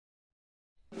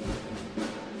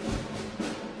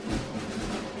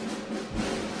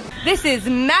This is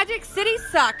Magic City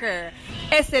Soccer.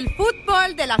 Es el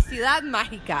fútbol de la ciudad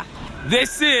mágica.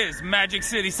 This is Magic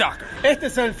City Soccer. Este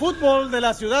es el fútbol de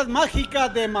la ciudad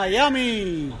mágica de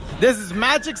Miami. This is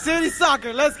Magic City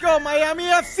Soccer. Let's go, Miami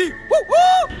FC. Woo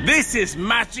woo! This is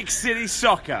Magic City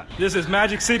Soccer. This is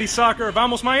Magic City Soccer.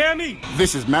 Vamos, Miami.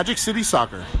 This is Magic City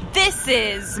Soccer. This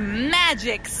is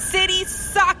Magic City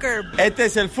Soccer. Este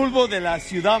es el fútbol de la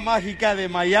ciudad mágica de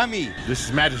Miami. This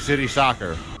is Magic City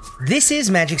Soccer. This is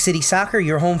Magic City Soccer,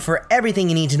 your home for everything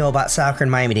you need to know about soccer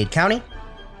in Miami-Dade County.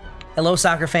 Hello,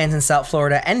 soccer fans in South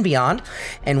Florida and beyond,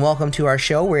 and welcome to our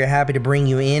show. We're happy to bring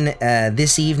you in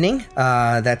this evening.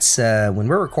 That's when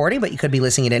we're recording, but you could be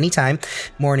listening at any time,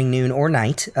 morning, noon, or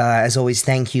night. As always,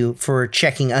 thank you for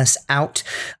checking us out.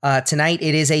 Tonight,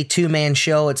 it is a two-man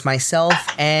show. It's myself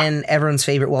and everyone's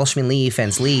favorite Welshman, Lee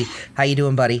Fence. Lee, how you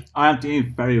doing, buddy? I'm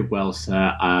doing very well,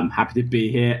 sir. I'm happy to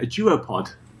be here. A duo pod.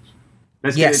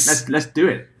 Let's do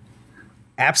it.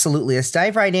 Absolutely. Let's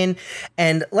dive right in.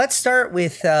 And let's start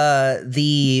with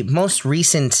the most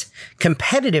recent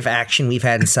competitive action we've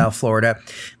had in South Florida,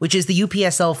 which is the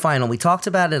UPSL final. We talked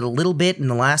about it a little bit in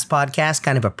the last podcast,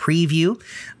 kind of a preview.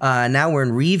 Now we're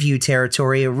in review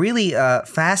territory. A really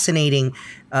fascinating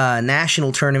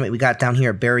national tournament we got down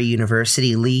here at Barry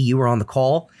University. Lee, you were on the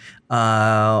call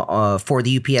for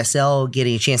the UPSL,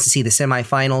 getting a chance to see the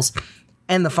semifinals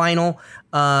and the final.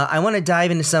 I want to dive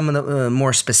into some of the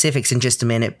more specifics in just a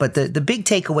minute, but the big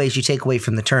takeaways you take away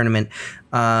from the tournament,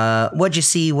 what'd you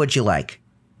see, what'd you like?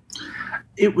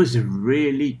 It was a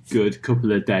really good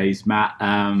couple of days, Matt.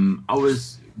 I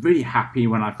was really happy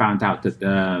when I found out that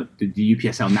the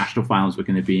UPSL national finals were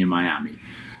going to be in Miami.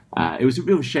 It was a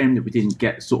real shame that we didn't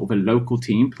get sort of a local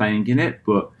team playing in it,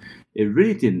 but it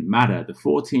really didn't matter. The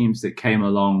four teams that came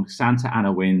along, Santa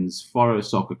Ana Winds, Foro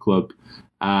Soccer Club,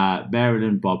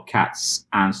 Maryland Bobcats,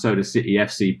 and Soda City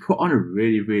FC put on a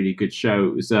really, really good show.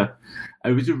 It was a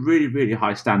really, really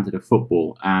high standard of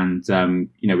football, and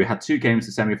we had two games,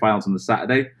 the semi-finals on the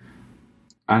Saturday,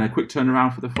 and a quick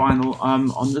turnaround for the final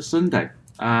on the Sunday.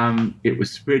 It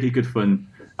was really good fun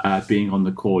being on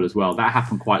the call as well. That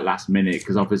happened quite last minute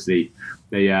because obviously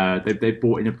they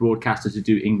brought in a broadcaster to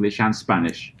do English and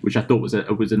Spanish, which I thought was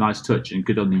a nice touch and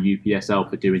good on the UPSL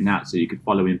for doing that, so you could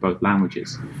follow in both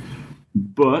languages.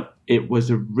 But it was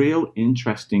a real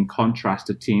interesting contrast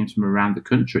of teams from around the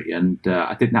country, and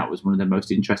I think that was one of the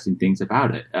most interesting things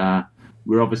about it.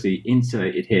 We're obviously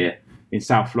insulated here in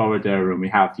South Florida, and we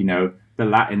have the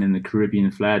Latin and the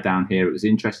Caribbean flair down here. It was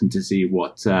interesting to see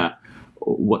what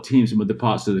teams from other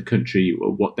parts of the country,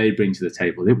 what they bring to the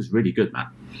table. It was really good, man.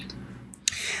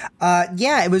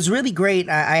 Yeah, it was really great.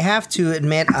 I have to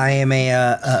admit, I am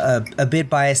a bit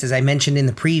biased, as I mentioned in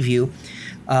the preview.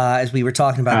 As we were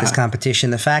talking about this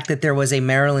competition, the fact that there was a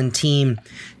Maryland team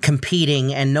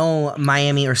competing and no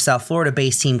Miami or South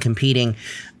Florida-based team competing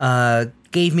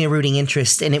gave me a rooting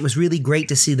interest, and it was really great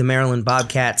to see the Maryland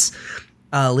Bobcats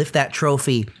lift that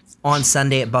trophy on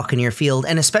Sunday at Buccaneer Field,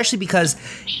 and especially because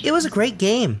it was a great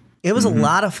game. It was a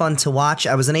lot of fun to watch.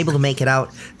 I was unable to make it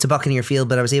out to Buccaneer Field,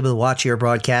 but I was able to watch your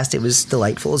broadcast. It was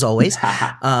delightful, as always.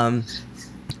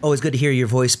 Always good to hear your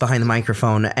voice behind the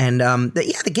microphone. And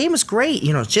the game was great.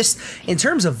 Just in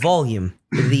terms of volume,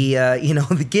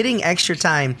 the getting extra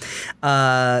time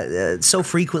so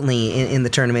frequently in the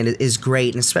tournament is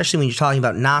great. And especially when you're talking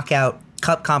about knockout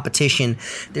cup competition,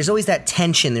 there's always that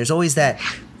tension. There's always that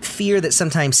fear that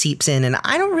sometimes seeps in. And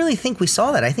I don't really think we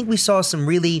saw that. I think we saw some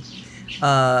really...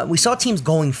 we saw teams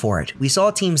going for it. We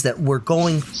saw teams that were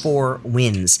going for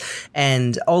wins.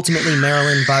 And ultimately,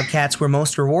 Maryland Bobcats were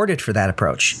most rewarded for that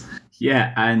approach.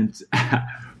 Yeah, and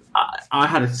I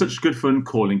had such good fun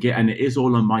calling it, and it is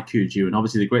all on MyQG. And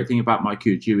obviously, the great thing about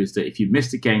MyQG is that if you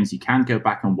missed the games, you can go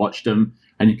back and watch them,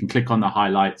 and you can click on the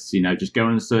highlights, just go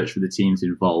and search for the teams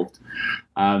involved.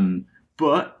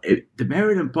 But the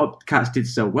Maryland Bobcats did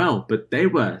so well, but they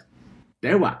were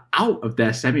out of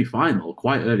their semi-final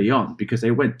quite early on because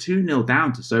they went 2-0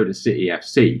 down to Soda City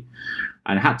FC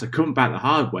and had to come back the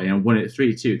hard way and won it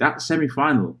 3-2. That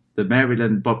semi-final, the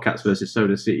Maryland Bobcats versus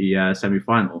Soda City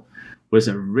semi-final, was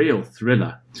a real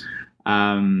thriller.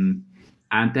 And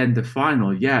then the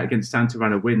final, against Santa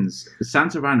Ana Winds.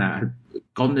 Santa Ana had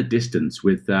gone the distance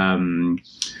with their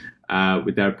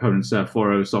opponents,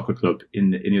 Foro Soccer Club,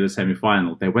 in the other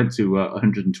semi-final. They went to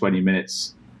 120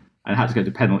 minutes and had to go to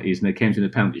penalties, and they came to the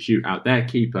penalty shootout. Their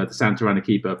keeper, the Santa Ana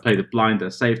keeper, played a blinder,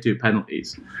 saved 2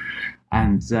 penalties.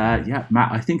 And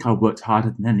Matt, I think I worked harder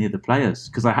than any of the players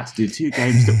because I had to do 2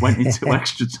 games that went into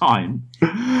extra time.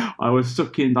 I was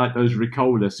sucking like those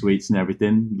Ricola sweets and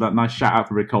everything. Like, nice shout out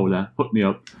for Ricola, hooked me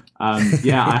up.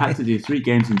 Yeah, I had to do 3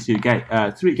 games in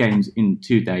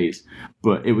 2 days,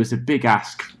 but it was a big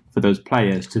ask for those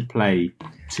players to play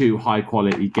 2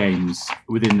 high-quality games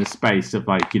within the space of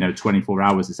 24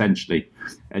 hours essentially.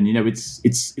 And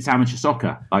it's amateur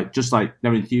soccer. Just like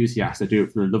they're enthusiasts, they do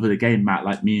it for the love of the game, Matt.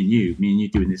 Like me and you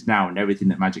doing this now, and everything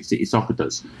that Magic City Soccer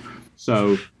does.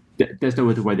 So there's no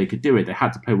other way they could do it. They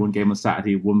had to play 1 game on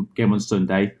Saturday, 1 game on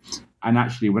Sunday. And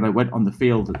actually, when I went on the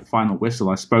field at the final whistle,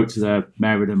 I spoke to the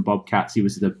Maryland Bobcats. He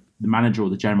was the manager or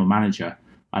the general manager.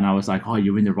 And I was like, "Oh,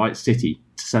 you're in the right city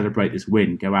to celebrate this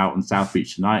win. Go out on South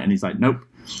Beach tonight." And he's like, "Nope.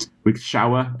 We could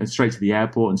shower and straight to the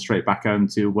airport and straight back home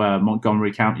to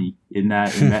Montgomery County in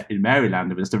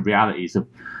Maryland." It was the realities of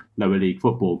lower league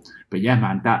football. But yeah,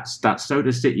 man, that's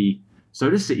Soda City.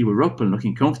 Soda City were up and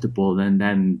looking comfortable, and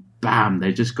then bam,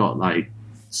 they just got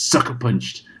sucker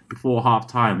punched before half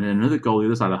time, and then another goal the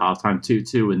other side of half time,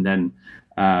 2-2, and then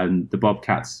the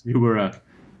Bobcats, who were a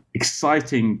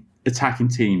exciting attacking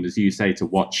team, as you say, to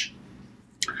watch.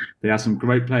 They had some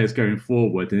great players going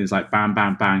forward, and it's bam,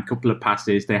 bam, bam, couple of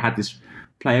passes. They had this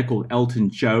player called Elton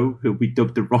Joe, who we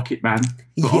dubbed the Rocket Man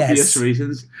for obvious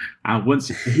reasons. And once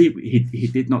he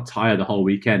did not tire the whole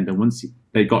weekend, and once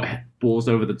they got balls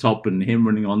over the top and him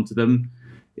running onto them,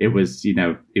 it was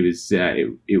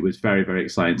very, very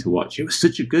exciting to watch. It was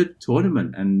such a good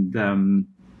tournament, and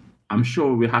I'm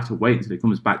sure we'll have to wait until it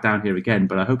comes back down here again.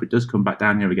 But I hope it does come back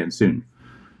down here again soon.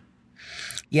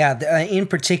 Yeah, in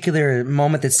particular,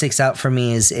 moment that sticks out for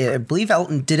me is, I believe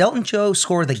Elton Joe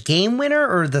score the game winner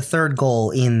or the 3rd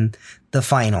goal in the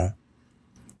final?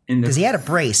 Because he had a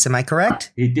brace, am I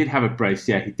correct? He did have a brace,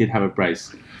 yeah, he did have a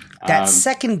brace. That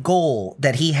second goal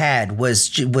that he had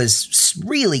was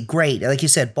really great. Like you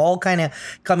said, ball kind of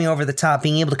coming over the top,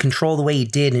 being able to control the way he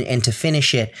did and to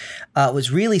finish it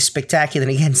was really spectacular.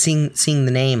 And again, seeing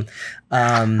the name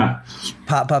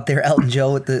pop up there, Elton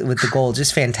Joe with the goal,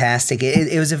 just fantastic.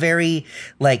 It was a very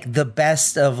the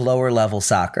best of lower level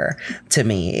soccer to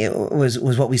me. It was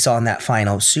what we saw in that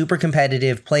final. Super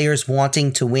competitive, players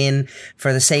wanting to win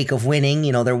for the sake of winning.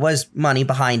 There was money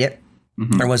behind it.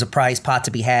 Mm-hmm. There was a prize pot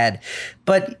to be had.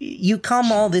 But you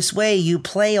come all this way, you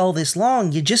play all this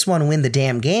long, you just want to win the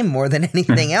damn game more than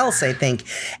anything else, I think.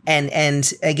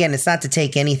 And again, it's not to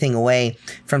take anything away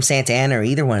from Santa Ana or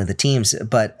either one of the teams,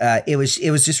 but it was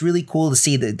just really cool to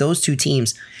see that those 2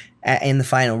 teams in the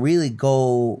final really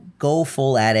go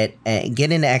full at it, and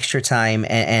get into extra time,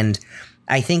 and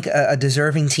I think a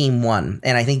deserving team won.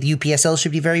 And I think the UPSL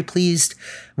should be very pleased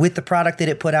with the product that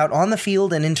it put out on the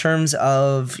field and in terms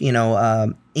of,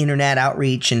 internet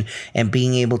outreach and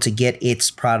being able to get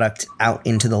its product out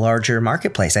into the larger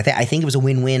marketplace. I think it was a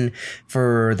win-win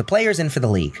for the players and for the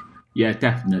league. Yeah,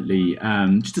 definitely.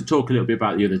 Just to talk a little bit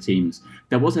about the other teams,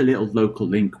 there was a little local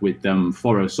link with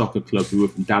Foro Soccer Club, who were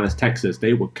from Dallas, Texas.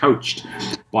 They were coached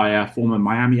by a former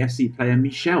Miami FC player,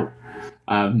 Michel.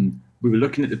 We were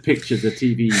looking at the pictures, the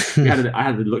TV. I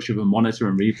had the luxury of a monitor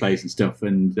and replays and stuff.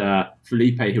 And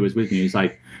Felipe, who was with me, was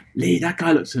like, "Lee, that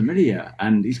guy looks familiar."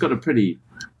 And he's got a pretty,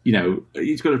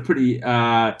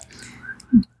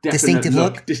 distinctive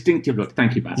look. Distinctive look.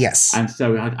 Thank you, man. Yes. And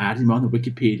so I had him on the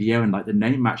Wikipedia, and the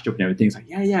name matched up and everything. It's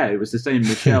it was the same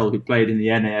Michel who played in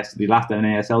the last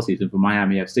NASL season for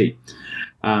Miami FC.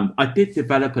 I did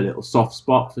develop a little soft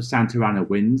spot for Santa Ana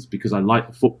Winds because I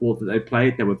liked the football that they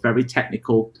played. They were very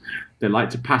technical. They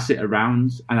liked to pass it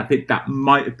around, and I think that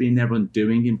might have been their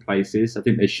undoing in places. I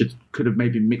think they could have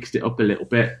maybe mixed it up a little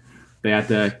bit. They had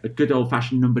a good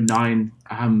old-fashioned number 9.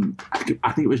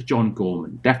 I think it was John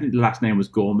Gorman. Definitely the last name was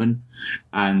Gorman.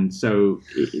 And so,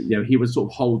 he would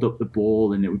sort of hold up the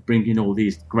ball, and it would bring in all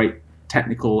these great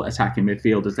technical attacking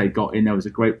midfielders they got in. There was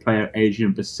a great player,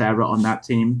 Adrian Becerra, on that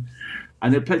team.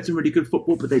 And they played some really good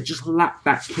football, but they just lacked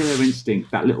that killer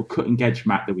instinct, that little cutting-edge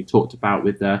Matt that we talked about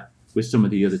with some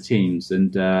of the other teams.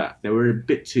 And they were a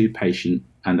bit too patient.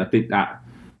 And I think that,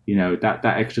 that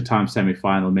extra time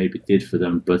semi-final maybe did for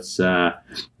them. But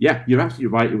you're absolutely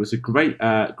right. It was a great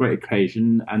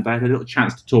occasion. And I had a little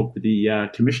chance to talk with the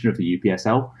commissioner of the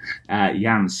UPSL,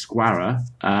 Jan Squara,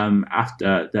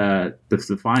 after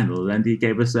the final. And he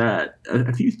gave us a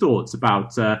few thoughts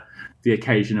about the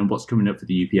occasion and what's coming up for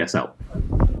the UPSL.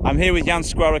 I'm here with Jan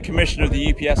Squara, Commissioner of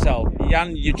the UPSL.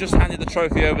 Jan, you just handed the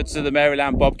trophy over to the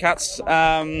Maryland Bobcats.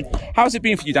 How's it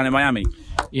been for you down in Miami?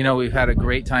 We've had a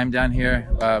great time down here.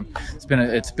 It's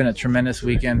been a tremendous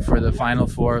weekend for the Final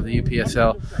Four of the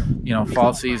UPSL,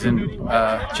 fall season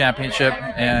championship,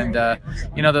 and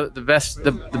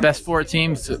the best 4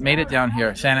 teams made it down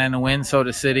here: Santa Ana Wind,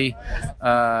 Soda City,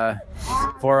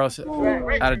 Foros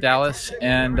out of Dallas,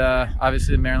 and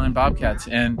obviously the Maryland Bobcats.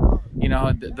 And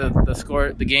the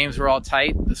score, the games were all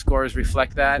tight. The scores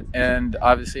reflect that, and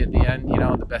obviously at the end,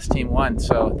 the best team won.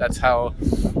 So that's how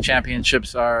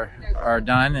championships are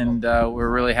done, and we're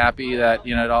really happy that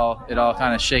it all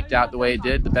kind of shaked out the way it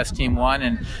did. The best team won,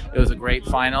 and it was a great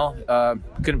final.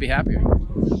 Couldn't be happier.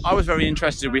 I was very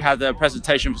interested. We had a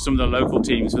presentation for some of the local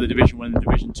teams for the Division 1 and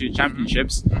Division 2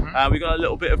 championships. We got a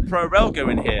little bit of Pro Rel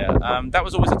going here. That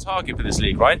was always a target for this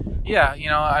league, right? Yeah,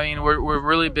 we're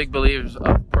really big believers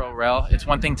of Pro Rel. It's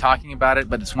one thing talking about it,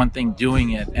 but it's one thing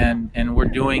doing it, and we're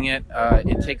doing it.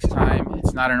 It takes time.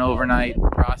 It's not an overnight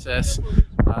process.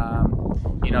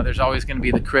 There's always going to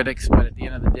be the critics, but at the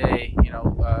end of the day,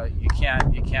 you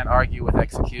can't argue with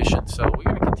execution. So we're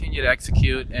going to continue to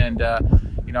execute, and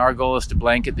our goal is to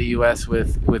blanket the U.S.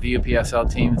 with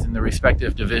UPSL teams in the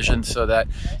respective divisions, so that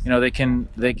they can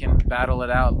battle it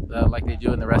out like they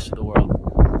do in the rest of the world.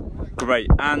 Great.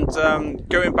 And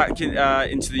going back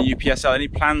into the UPSL, any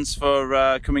plans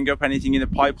for coming up? Anything in the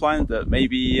pipeline that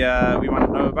maybe we might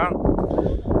not know about?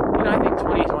 I think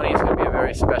 2020 is going to be a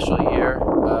very special year.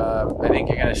 I think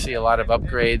you're going to see a lot of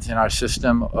upgrades in our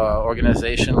system,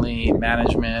 organizationally,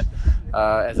 management,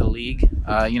 as a league.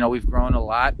 We've grown a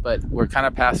lot, but we're kind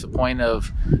of past the point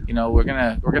of, we're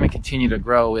gonna continue to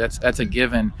grow. That's a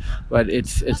given, but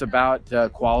it's about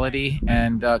quality,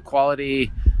 and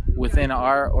quality within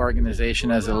our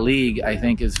organization as a league, I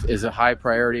think is a high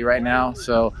priority right now.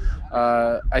 So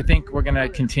I think we're going to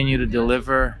continue to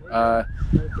deliver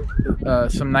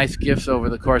some nice gifts over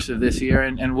the course of this year,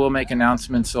 and we'll make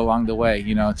announcements along the way,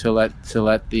 to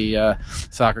let the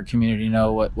soccer community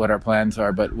know what our plans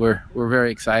are. But we're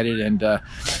very excited, and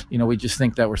we just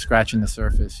think that we're scratching the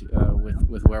surface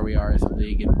with where we are as a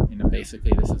league, and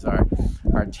basically this is our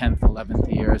 10th,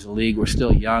 11th year as a league. We're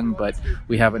still young, but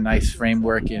we have a nice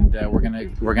framework, and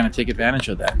we're gonna take advantage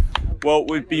of that. Well,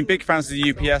 we've been big fans of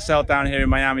the UPSL down here in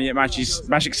Miami at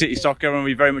Magic City Soccer, and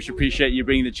we very much appreciate you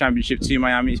bringing the championship to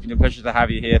Miami. It's been a pleasure to have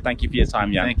you here. Thank you for your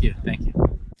time, Jan. Thank you.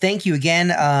 Thank you again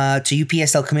to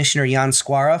UPSL Commissioner Jan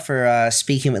Squara for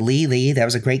speaking with Lee. Lee, that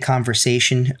was a great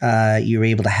conversation you were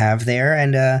able to have there.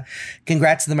 And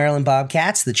congrats to the Maryland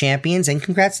Bobcats, the champions, and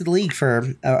congrats to the league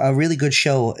for a really good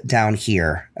show down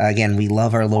here. Again, we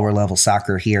love our lower level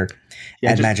soccer here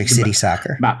at Magic City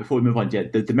Soccer. Matt, before we move on,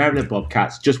 the Maryland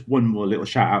Bobcats, just one more little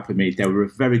shout out for me. They were a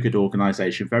very good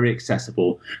organisation, very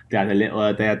accessible. They had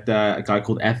a guy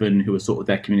called Evan who was sort of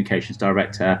their communications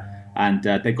director. And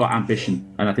they've got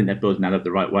ambition, and I think they're building that up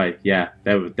the right way. Yeah,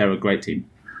 they're a great team.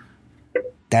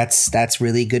 That's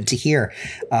really good to hear.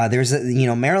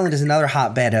 Maryland is another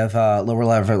hotbed of lower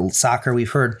level soccer. We've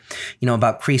heard,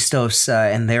 about Christos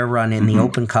and their run in the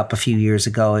Open Cup a few years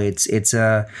ago.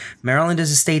 Maryland is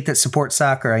a state that supports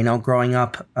soccer. I know growing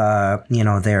up,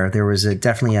 there was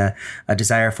definitely a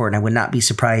desire for it, and I would not be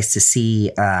surprised to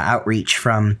see outreach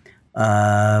from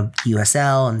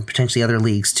USL and potentially other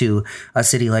leagues to a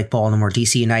city like Baltimore.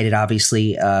 DC United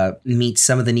obviously meets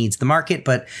some of the needs of the market,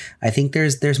 but I think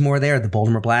there's more there. The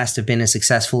Baltimore Blast have been a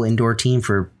successful indoor team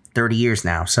for 30 years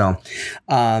now. So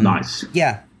nice.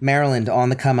 Yeah. Maryland on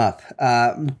the come up,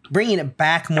 bringing it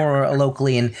back more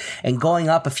locally and going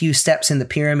up a few steps in the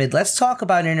pyramid. Let's talk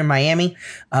about Inter Miami.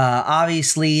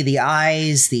 Obviously, the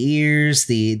eyes, the ears,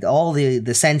 all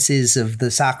the senses of the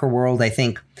soccer world, I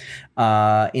think,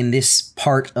 in this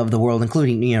part of the world,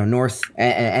 including North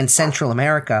and Central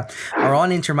America, are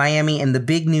on Inter Miami. And the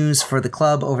big news for the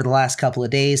club over the last couple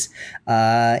of days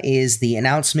is the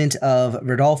announcement of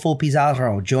Rodolfo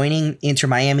Pizarro joining Inter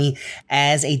Miami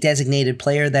as a designated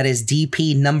player. That is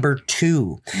DP number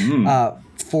 2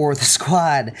 for the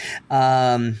squad.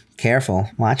 Careful,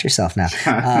 watch yourself now.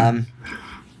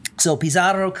 So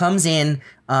Pizarro comes in.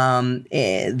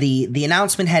 The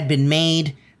announcement had been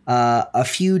made a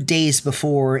few days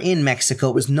before in Mexico.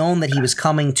 It was known that he was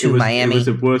coming to Miami. It was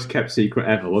the worst kept secret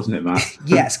ever, wasn't it, Matt?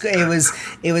 Yes,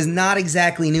 it was not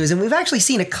exactly news. And we've actually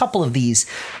seen a couple of these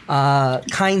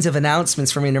kinds of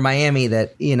announcements from Inter Miami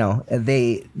that,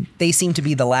 they seem to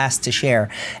be the last to share.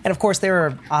 And of course, there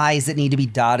are I's that need to be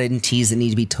dotted and T's that need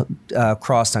to be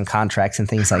crossed on contracts and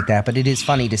things like that. But it is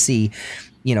funny to see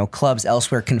clubs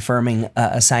elsewhere confirming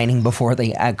a signing before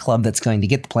the club that's going to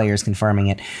get the players confirming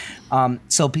it.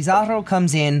 So Pizarro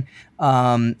comes in,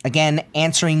 again,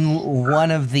 answering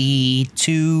one of the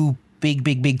two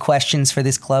big questions for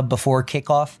this club before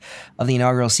kickoff of the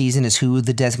inaugural season is who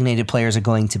the designated players are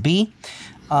going to be.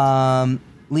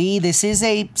 Lee, this is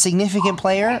a significant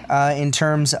player in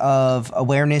terms of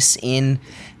awareness in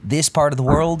this part of the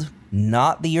world.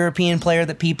 Not the European player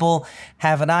that people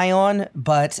have an eye on,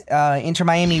 but Inter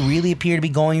Miami really appear to be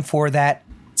going for that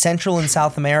Central and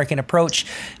South American approach,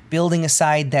 building a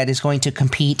side that is going to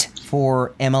compete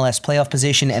for MLS playoff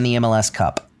position and the MLS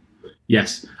Cup.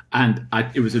 Yes, and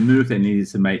it was a move they needed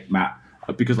to make, Matt,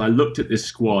 because I looked at this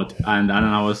squad and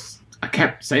I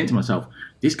kept saying to myself,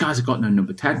 these guys have got no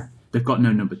number 10. They've got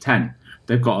no number 10.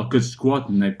 They've got a good squad,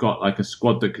 and they've got like a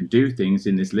squad that can do things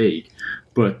in this league,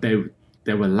 but they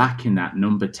were lacking that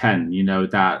number 10. You know,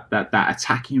 that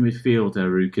attacking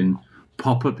midfielder who can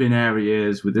pop up in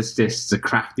areas with assists, a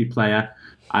crafty player,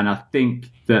 and I think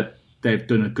that they've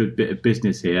done a good bit of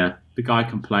business here. The guy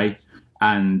can play,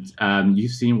 and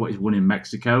you've seen what he's won in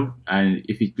Mexico, and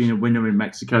if he's been a winner in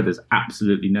Mexico, there's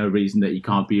absolutely no reason that he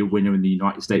can't be a winner in the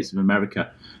United States of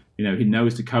America. You know, he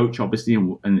knows the coach, obviously,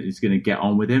 and he's going to get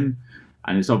on with him.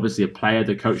 And it's obviously a player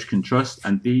the coach can trust.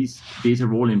 And these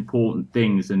are all important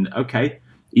things. And, okay,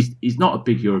 he's not a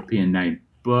big European name.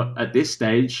 But at this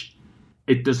stage,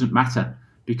 it doesn't matter,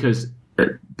 because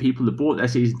people that bought their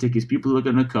season tickets, people are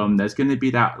going to come. There's going to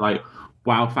be that, like,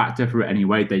 wow factor for it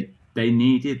anyway. They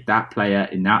needed that player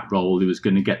in that role who was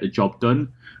going to get the job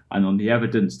done. And on the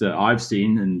evidence that I've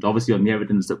seen, and obviously on the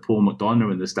evidence that Paul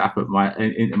McDonough and the staff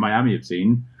in Miami have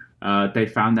seen, they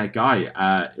found their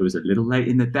guy. It was a little late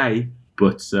in the day,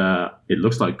 but it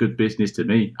looks like good business to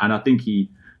me. And I think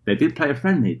they did play a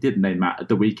friendly, didn't they, Matt, at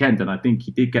the weekend? And I think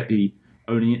he did get the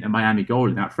only Inter Miami goal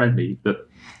in that friendly, but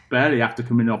barely after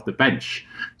coming off the bench.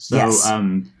 So, yes.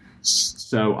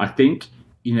 So I think,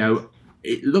 you know,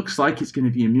 it looks like it's going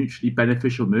to be a mutually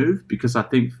beneficial move, because I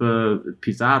think for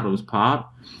Pizarro's part,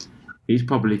 he's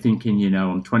probably thinking, you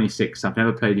know, I'm 26, I've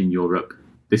never played in Europe.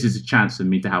 This is a chance for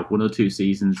me to have 1 or 2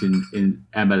 seasons in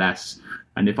MLS.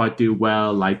 And if I do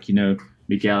well, like, you know,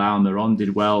 Miguel Almiron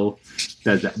did well,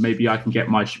 that maybe I can get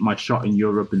my shot in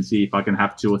Europe and see if I can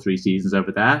have 2 or 3 seasons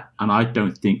over there. And I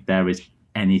don't think there is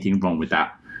anything wrong with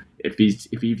that. If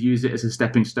he views it as a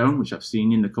stepping stone, which I've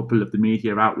seen in a couple of the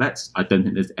media outlets, I don't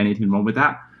think there's anything wrong with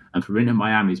that. And for Inter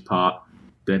Miami's part,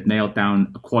 they've nailed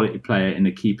down a quality player in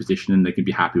a key position, and they can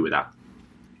be happy with that.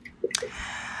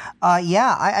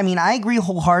 Yeah, I mean, I agree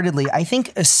wholeheartedly. I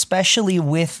think especially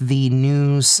with the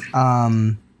news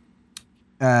coming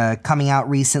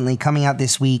out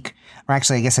this week, or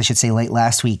actually I guess I should say late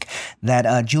last week,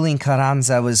 that Julian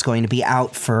Carranza was going to be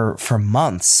out for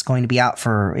months, going to be out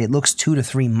for, it looks, 2 to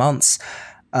 3 months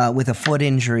with a foot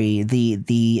injury.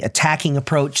 The attacking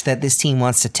approach that this team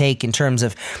wants to take in terms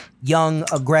of young,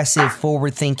 aggressive,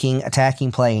 forward-thinking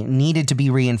attacking play needed to be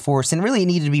reinforced, and really it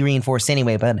needed to be reinforced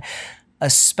anyway, but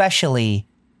especially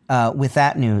with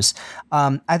that news.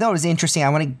 I thought it was interesting. I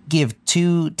want to give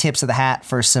 2 tips of the hat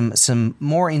for some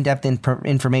more in-depth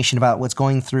information about what's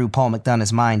going through Paul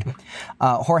McDonough's mind.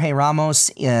 Jorge Ramos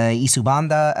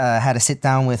Isubanda had a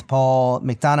sit-down with Paul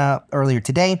McDonough earlier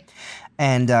today,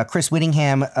 and Chris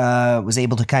Whittingham was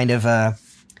able to kind of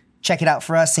check it out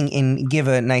for us and give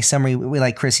a nice summary. We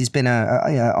like Chris. He's been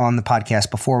on the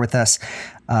podcast before with us,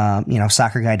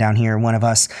 soccer guy down here, one of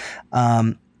us.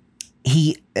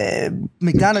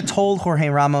 McDonough told Jorge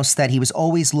Ramos that he was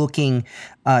always looking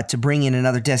to bring in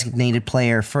another designated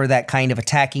player for that kind of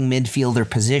attacking midfielder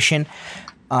position,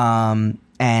 and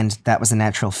that was a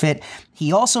natural fit.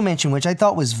 He also mentioned, which I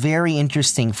thought was very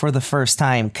interesting for the first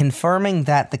time, confirming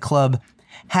that the club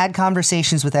had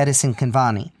conversations with Edinson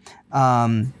Cavani,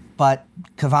 but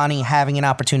Cavani, having an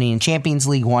opportunity in Champions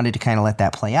League, wanted to kind of let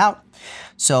that play out.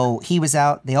 So he was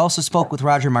out. They also spoke with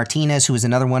Roger Martinez, who was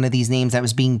another one of these names that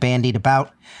was being bandied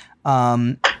about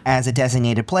as a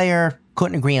designated player.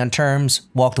 Couldn't agree on terms,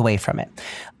 walked away from it.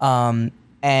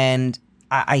 And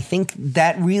I think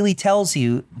that really tells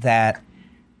you that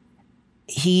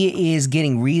he is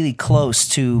getting really close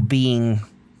to being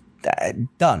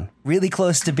done. Really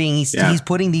close to being, he's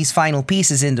putting these final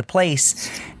pieces into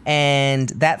place. And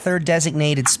that third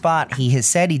designated spot, he has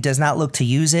said he does not look to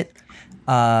use it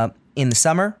in the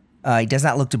summer. He does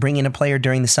not look to bring in a player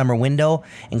during the summer window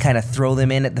and kind of throw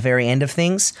them in at the very end of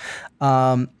things.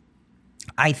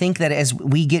 I think that as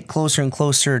we get closer and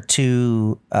closer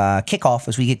to kickoff,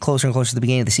 as we get closer and closer to the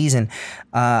beginning of the season,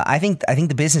 I think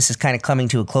the business is kind of coming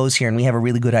to a close here, and we have a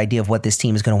really good idea of what this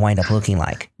team is going to wind up looking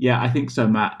like. Yeah, I think so,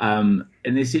 Matt. And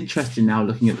it's interesting now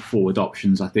looking at the forward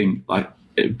options. I think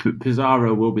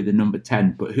Pizarro will be the number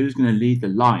 10, but who's going to lead the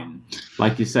line?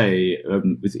 Like you say,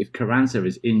 if Carranza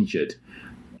is injured,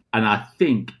 and I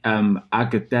think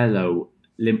Agudelo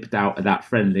limped out of that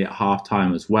friendly at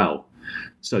half-time as well.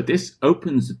 So this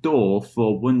opens the door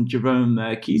for one Jerome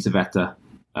Kiesewetter,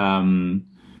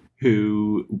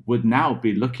 who would now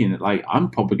be looking at, I'm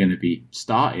probably going to be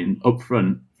starting up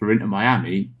front for Inter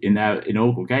Miami in their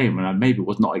inaugural game, and I maybe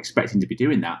was not expecting to be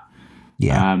doing that.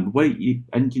 Yeah.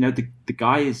 The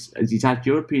guy he's had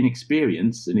European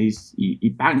experience, and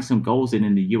he banged some goals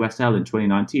in the USL in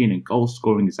 2019, and goal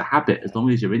scoring is a habit as long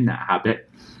as you're in that habit.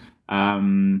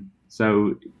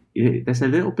 So there's a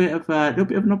little bit of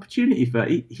an opportunity for.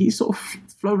 He's sort of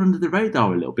flown under the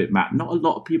radar a little bit, Matt. Not a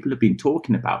lot of people have been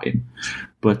talking about him,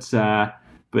 but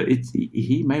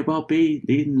he may well be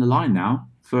leading the line now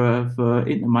for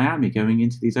Inter Miami going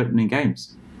into these opening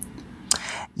games.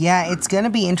 Yeah, it's going to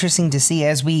be interesting to see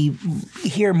as we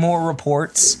hear more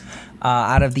reports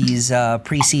out of these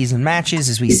preseason matches,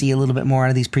 as we see a little bit more out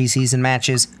of these preseason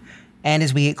matches, and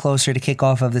as we get closer to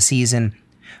kickoff of the season,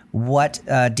 what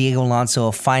Diego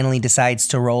Alonso finally decides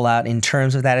to roll out in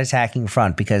terms of that attacking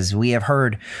front, because we have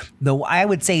heard, I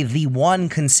would say the one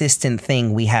consistent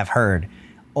thing we have heard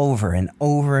over and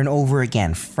over and over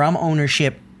again from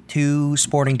ownership to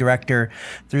sporting director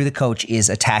through the coach is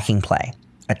attacking play.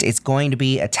 It's going to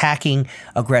be attacking,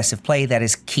 aggressive play that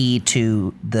is key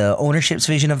to the ownership's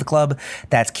vision of the club.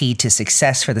 That's key to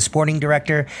success for the sporting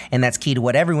director, and that's key to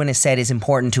what everyone has said is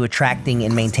important to attracting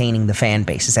and maintaining the fan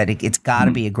base. Is that it's got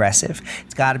to be aggressive.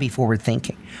 It's got to be forward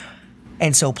thinking.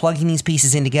 And so plugging these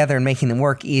pieces in together and making them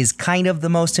work is kind of the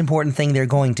most important thing they're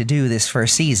going to do this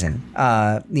first season.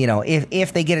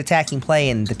 If they get attacking play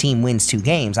and the team wins 2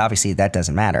 games, obviously that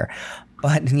doesn't matter.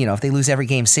 But, if they lose every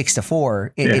game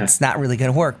 6-4, it's not really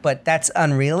going to work. But that's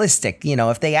unrealistic.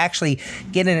 If they actually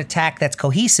get an attack that's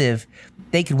cohesive,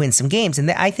 they could win some games.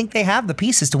 And I think they have the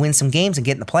pieces to win some games and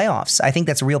get in the playoffs. I think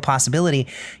that's a real possibility.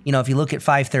 If you look at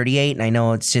 538, and I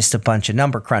know it's just a bunch of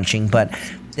number crunching, but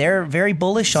they're very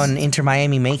bullish on Inter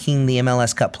Miami making the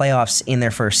MLS Cup playoffs in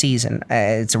their first season.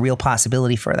 It's a real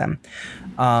possibility for them.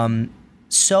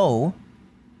 So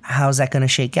how's that going to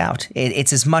shake out?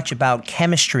 It's as much about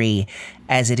chemistry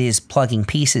as it is plugging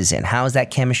pieces in. How is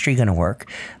that chemistry going to work?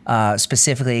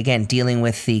 Specifically, again, dealing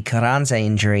with the Carranza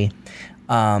injury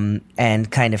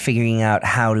and kind of figuring out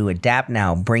how to adapt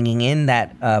now, bringing in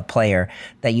that player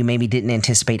that you maybe didn't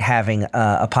anticipate having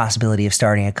a possibility of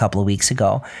starting a couple of weeks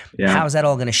ago. Yeah. How is that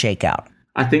all going to shake out?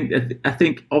 I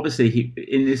think obviously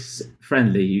in this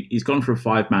friendly, he's gone for a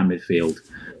 5-man midfield,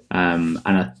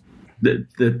 and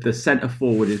the centre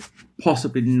forward is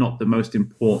possibly not the most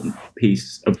important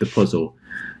piece of the puzzle,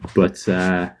 but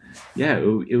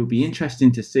it would be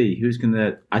interesting to see who's going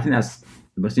to. I think that's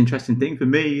the most interesting thing for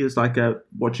me is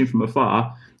watching from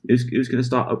afar. Who's going to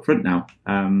start up front now?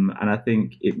 And I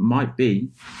think it might be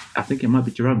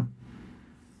Jerome.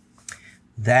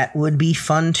 That would be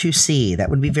fun to see.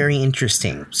 That would be very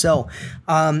interesting. So,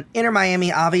 Inter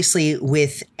Miami, obviously,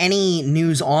 with any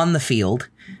news on the field.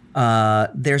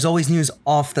 There's always news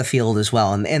off the field as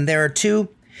well. And there are 2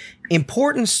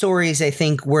 important stories I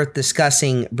think worth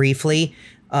discussing briefly.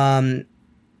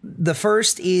 The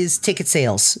first is ticket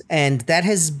sales, and that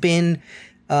has been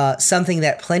something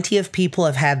that plenty of people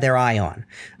have had their eye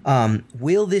on.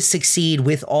 Will this succeed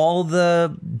with all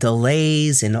the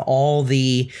delays and all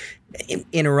the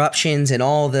interruptions and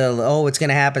all the, it's going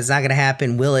to happen, it's not going to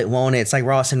happen, will it, won't it? It's like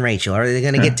Ross and Rachel. Are they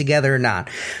going to get together or not?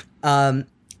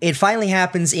 It finally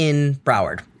happens in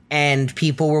Broward, and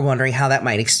people were wondering how that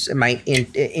might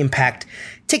impact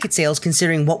ticket sales,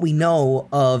 considering what we know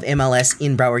of MLS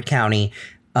in Broward County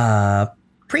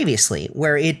previously,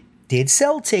 where it did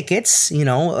sell tickets.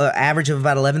 Average of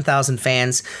about 11,000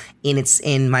 fans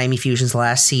in Miami Fusion's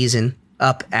last season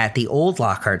up at the old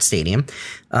Lockhart Stadium,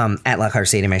 at Lockhart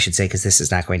Stadium, I should say, because this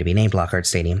is not going to be named Lockhart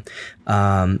Stadium,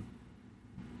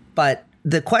 but.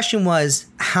 The question was,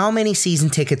 how many season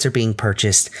tickets are being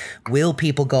purchased? Will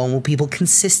people go, and will people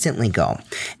consistently go?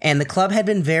 And the club had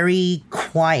been very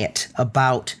quiet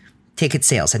about ticket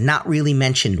sales, had not really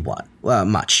mentioned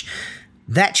much.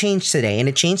 That changed today, and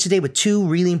it changed today with 2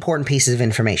 really important pieces of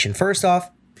information. First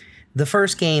off, the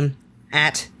first game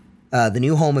at the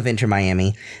new home of Inter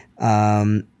Miami,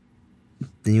 the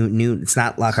new it's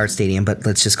not Lockhart Stadium, but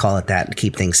let's just call it that to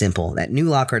keep things simple. That new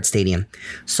Lockhart Stadium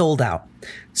sold out,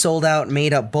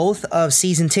 made up both of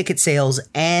season ticket sales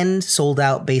and sold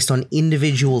out based on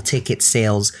individual ticket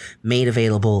sales made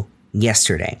available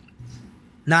yesterday.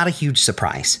 Not a huge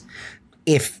surprise.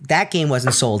 If that game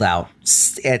wasn't sold out,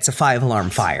 it's a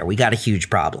 5-alarm fire. We got a huge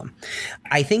problem.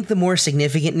 I think the more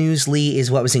significant news, Lee,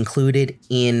 is what was included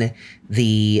in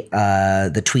the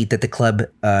tweet that the club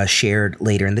shared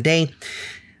later in the day.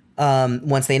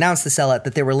 Once they announced the sellout,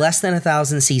 that there were less than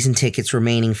 1,000 season tickets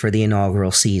remaining for the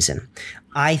inaugural season.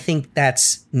 I think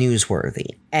that's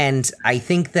newsworthy. And I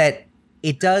think that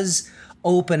it does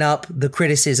open up the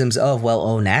criticisms of,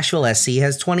 Nashville SC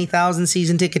has 20,000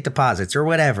 season ticket deposits or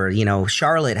whatever,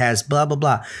 Charlotte has blah, blah,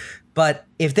 blah. But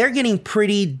if they're getting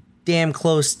pretty damn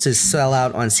close to sell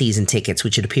out on season tickets,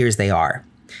 which it appears they are.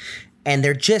 And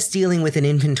they're just dealing with an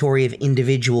inventory of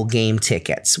individual game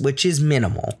tickets, which is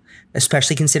minimal,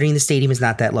 especially considering the stadium is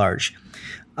not that large.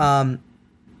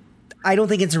 I don't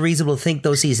think it's reasonable to think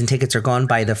those season tickets are gone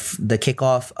by the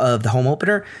kickoff of the home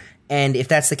opener. And if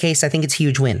that's the case, I think it's a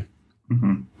huge win.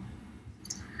 Mm-hmm.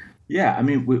 Yeah, I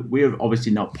mean, we're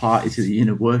obviously not party to the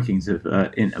inner workings of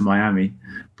Inter Miami,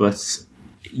 but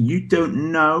you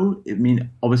don't know. I mean,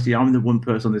 obviously, I'm the one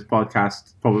person on this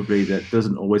podcast probably that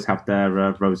doesn't always have their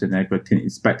Rosa Negra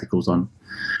tinted spectacles on.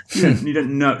 You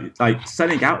don't know. Like,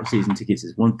 selling out season tickets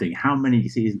is one thing. How many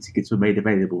season tickets were made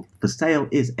available for sale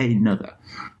is another.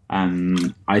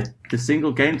 The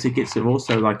single game tickets are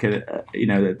also like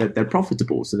they're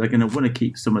profitable, so they're going to want to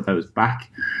keep some of those back.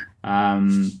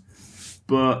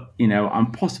 But,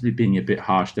 I'm possibly being a bit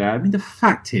harsh there. I mean, the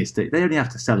fact is that they only have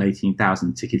to sell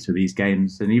 18,000 tickets for these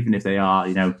games. And even if they are,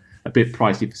 a bit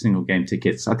pricey for single game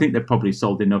tickets, I think they've probably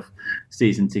sold enough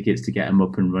season tickets to get them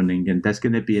up and running. And there's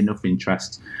going to be enough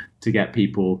interest to get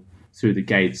people through the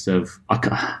gates of, I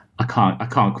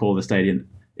can't call the stadium,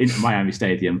 Inter Miami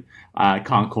Stadium. I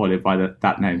can't call it by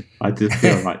that name. I just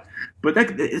feel right. But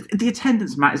the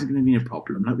attendance, Matt, isn't going to be a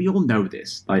problem. Like, we all know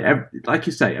this. Like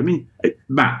you say, I mean,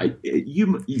 Matt, you're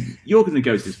going to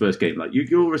go to this first game. Like,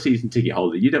 you're a season ticket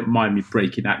holder. You don't mind me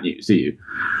breaking that news, do you?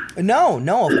 No,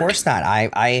 of course not.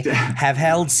 I have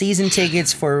held season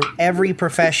tickets for every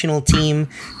professional team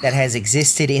that has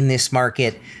existed in this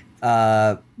market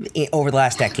over the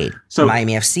last decade. So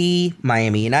Miami FC,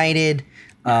 Miami United.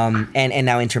 And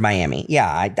now Inter Miami.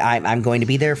 Yeah, I'm going to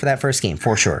be there for that first game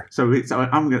for sure. So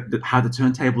I'm going to how the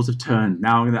turntables have turned.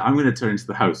 Now I'm going to turn into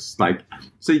the host. Like,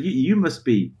 so you must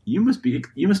be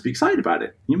excited about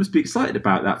it. You must be excited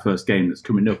about that first game that's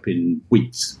coming up in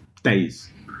weeks,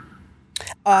 days.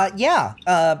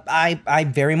 I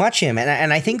very much am,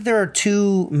 and I think there are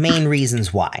two main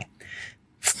reasons why.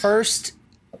 First,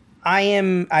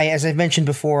 as I've mentioned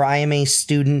before, I am a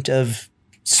student of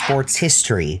sports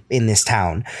history in this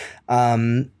town.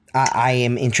 I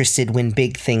am interested when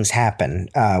big things happen.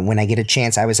 When I get a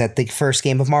chance, I was at the first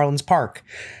game of Marlins Park.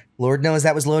 Lord knows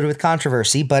that was loaded with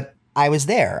controversy, but I was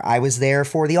there. I was there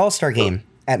for the All-Star game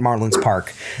at Marlins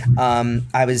Park.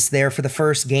 I was there for the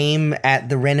first game at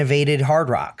the renovated Hard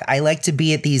Rock. I like to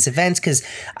be at these events because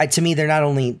to me, they're not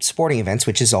only sporting events,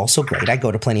 which is also great. I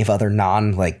go to plenty of other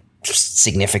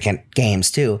significant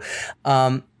games too.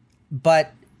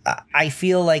 But I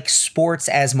feel like sports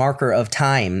as marker of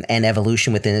time and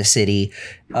evolution within a city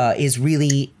is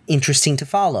really interesting to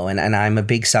follow. And I'm a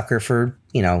big sucker for,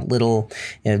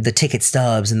 the ticket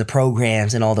stubs and the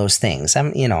programs and all those things.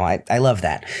 I love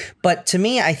that. But to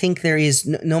me, I think there is,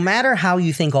 no matter how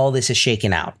you think all this is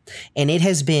shaken out, and it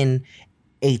has been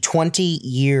a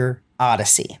 20-year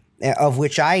odyssey, of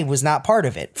which I was not part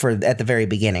of it at the very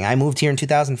beginning. I moved here in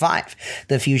 2005.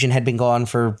 The Fusion had been gone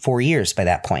for 4 years by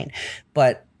that point.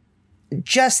 But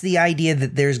just the idea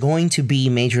that there's going to be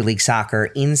Major League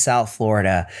Soccer in South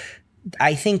Florida,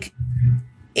 I think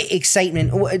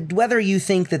excitement, whether you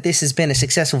think that this has been a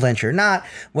successful venture or not,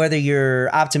 whether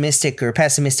you're optimistic or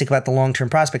pessimistic about the long-term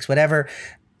prospects, whatever,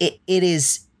 it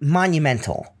is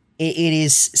monumental. It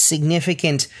is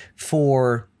significant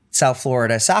for South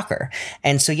Florida soccer.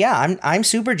 And so, yeah, I'm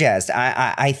super jazzed.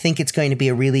 I think it's going to be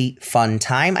a really fun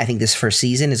time. I think this first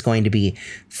season is going to be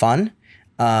fun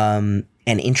and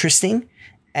interesting.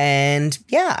 And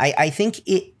yeah, I think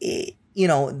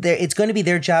it's going to be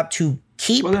their job to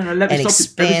keep and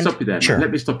expand.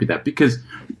 Let me stop you there because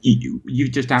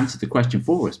you've just answered the question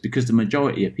for us, because the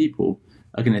majority of people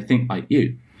are going to think like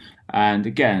you. And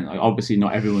again, obviously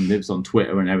not everyone lives on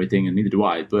Twitter and everything, and neither do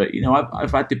I. But,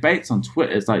 I've had debates on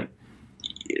Twitter. It's like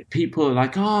people are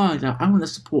like, I want to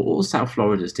support all South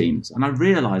Florida's teams. And I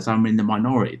realize I'm in the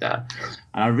minority there.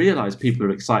 And I realize people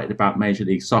are excited about Major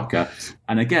League Soccer.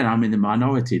 And again, I'm in the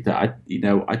minority that I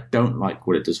don't like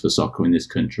what it does for soccer in this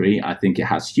country. I think it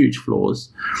has huge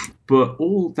flaws. But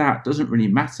all that doesn't really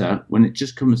matter when it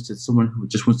just comes to someone who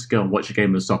just wants to go and watch a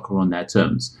game of soccer on their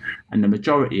terms. And the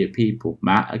majority of people,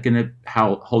 Matt, are going to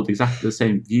hold exactly the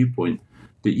same viewpoint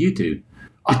that you do.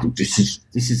 I think this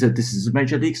is a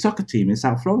Major League Soccer team in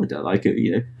South Florida.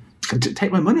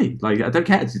 Take my money. I don't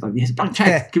care. It's like, here's a blank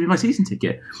check. Give me my season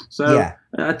ticket. So yeah.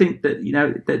 I think that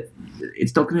that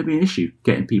it's not going to be an issue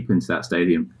getting people into that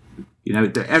stadium.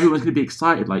 Everyone's going to be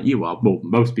excited like you are. Well,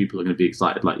 most people are going to be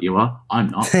excited like you are. I'm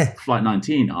not. Flight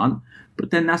 19 aren't.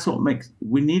 But then that's what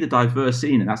we need a diverse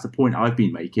scene, and that's the point I've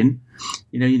been making.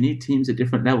 You need teams at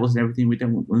different levels and everything. We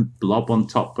don't want to blob on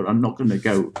top, but I'm not going to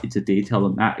go into detail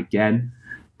on that again.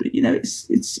 But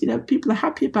it's people are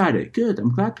happy about it. Good.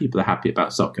 I'm glad people are happy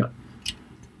about soccer.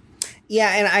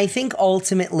 Yeah, and I think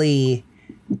ultimately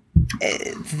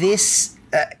it's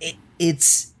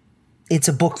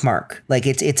a bookmark. Like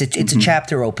it's a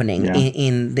chapter opening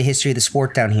in the history of the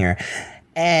sport down here.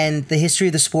 And the history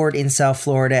of the sport in South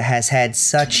Florida has had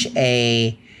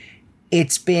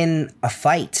it's been a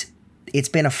fight. It's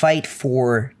been a fight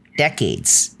for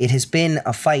decades. It has been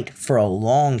a fight for a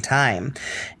long time.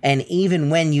 And even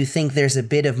when you think there's a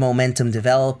bit of momentum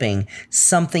developing,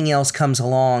 something else comes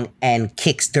along and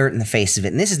kicks dirt in the face of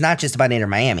it. And this is not just about Inter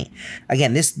Miami.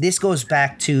 Again, this goes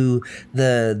back to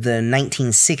the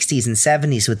 1960s and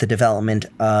 70s with the development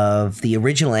of the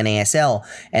original NASL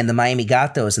and the Miami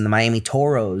Gatos and the Miami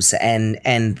Toros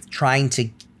and trying to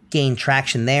gain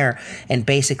traction there, and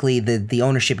basically the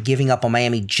ownership giving up on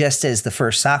Miami just as the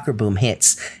first soccer boom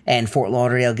hits and Fort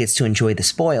Lauderdale gets to enjoy the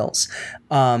spoils.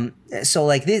 So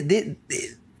like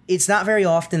it's not very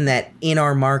often that in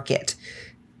our market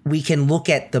we can look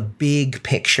at the big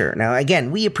picture. Now,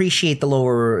 again, we appreciate the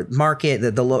lower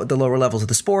market, the lower levels of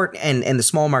the sport and the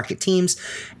small market teams,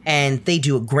 and they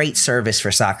do a great service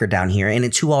for soccer down here, and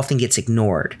it too often gets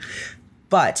ignored.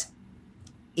 But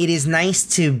it is nice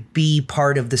to be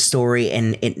part of the story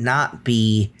and it not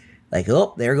be like,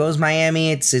 oh, there goes Miami.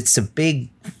 It's a big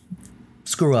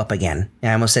screw up again.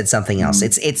 I almost said something else.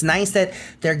 It's nice that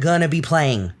they're gonna be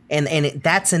playing, and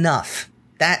that's enough.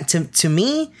 That to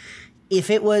me, if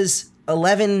it was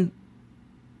 11,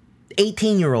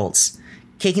 18-year-olds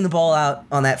kicking the ball out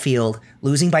on that field,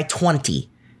 losing by 20,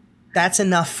 that's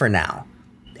enough for now.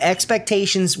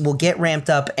 Expectations will get ramped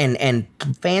up, and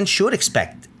fans should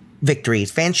expect victories.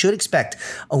 Fans should expect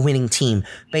a winning team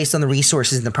based on the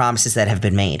resources and the promises that have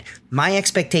been made. My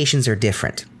expectations are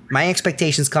different. My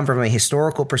expectations come from a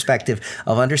historical perspective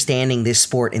of understanding this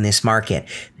sport in this market.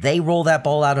 They roll that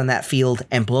ball out on that field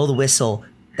and blow the whistle.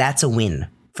 That's a win.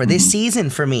 For this season,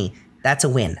 for me, that's a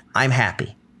win. I'm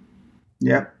happy.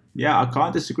 Yeah, I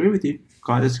can't disagree with you.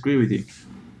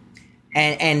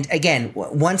 And again,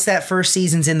 once that first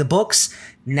season's in the books,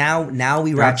 now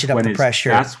we ratchet up the pressure.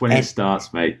 That's when it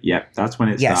starts, mate. Yep, that's when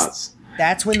it starts.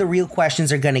 That's when the real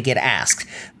questions are going to get asked.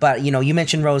 But, you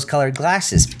mentioned rose-colored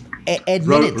glasses.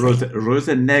 Admittedly.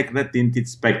 Rosa negra tinted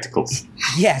spectacles.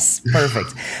 Yes,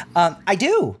 perfect. I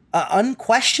do,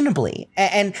 unquestionably.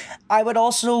 And I would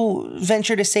also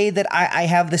venture to say that I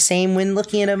have the same when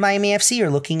looking at a Miami FC or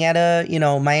looking at a,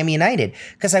 Miami United,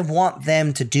 because I want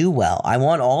them to do well. I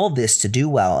want all of this to do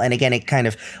well. And again, it kind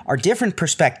of are different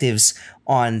perspectives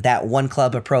on that one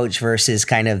club approach versus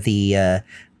kind of the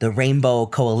rainbow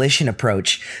coalition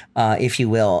approach, if you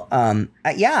will. I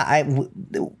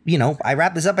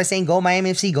wrap this up by saying go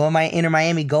Miami FC, go Inter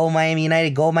Miami, go Miami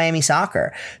United, go Miami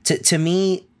Soccer. To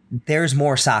me, there's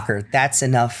more soccer. That's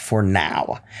enough for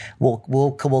now.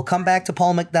 We'll come back to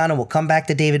Paul McDonough. We'll come back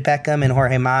to David Beckham and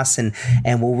Jorge Mas, and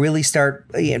we'll really start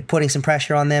putting some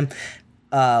pressure on them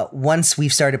once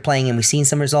we've started playing and we've seen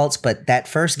some results. But that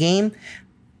first game,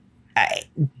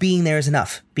 being there is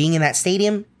enough. Being in that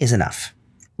stadium is enough.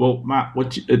 Well, Matt,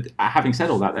 having said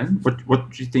all that, then,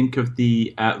 what do you think of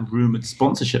the rumored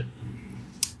sponsorship?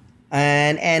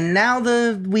 And now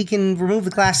we can remove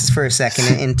the glasses for a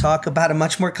second and talk about a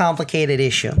much more complicated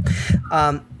issue.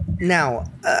 I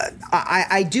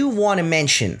do want to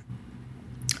mention,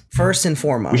 first and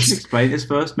foremost, we should explain this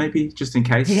first, maybe, just in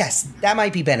case. Yes, that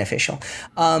might be beneficial.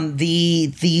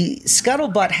 The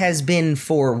scuttlebutt has been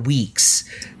for weeks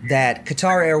that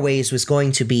Qatar Airways was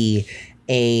going to be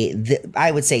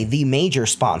I would say the major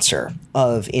sponsor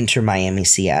of Inter Miami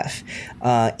CF,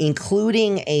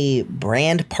 including a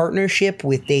brand partnership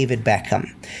with David Beckham.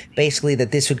 Basically,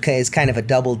 that this is kind of a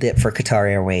double dip for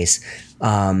Qatar Airways,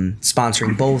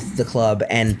 sponsoring both the club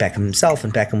and Beckham himself,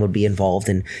 and Beckham would be involved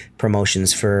in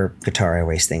promotions for Qatar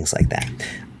Airways, things like that.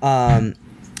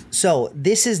 So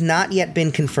this has not yet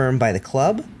been confirmed by the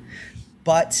club.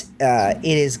 But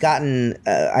it has gotten,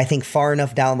 I think, far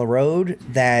enough down the road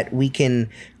that we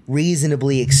can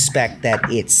reasonably expect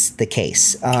that it's the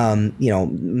case.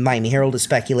 Miami Herald is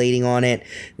speculating on it.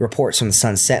 Reports from the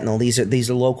Sun Sentinel.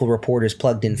 These are local reporters,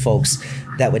 plugged in folks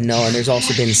that would know. And there's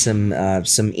also been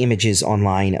some images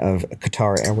online of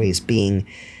Qatar Airways being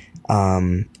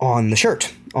on the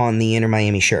shirt, on the Inter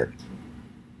Miami shirt.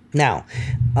 Now,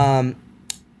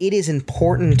 it is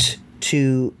important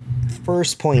to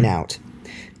first point out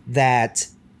that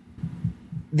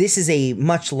this is a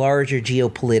much larger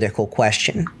geopolitical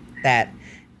question that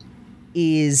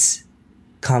is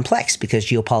complex because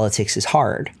geopolitics is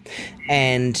hard,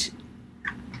 and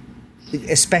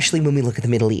especially when we look at the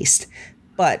Middle East.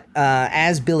 But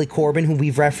as Billy Corbin, who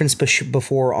we've referenced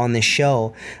before on this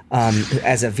show,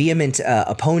 as a vehement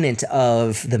opponent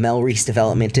of the Mel Reese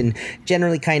development and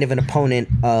generally kind of an opponent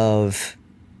of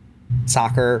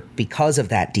soccer because of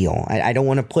that deal. I don't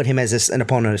want to put him as an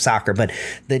opponent of soccer, but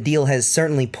the deal has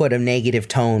certainly put a negative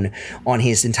tone on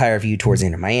his entire view towards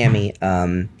Inter Miami.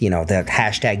 The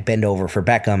hashtag bend over for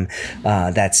Beckham,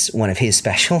 that's one of his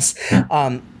specials.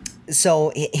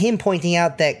 So him pointing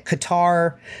out that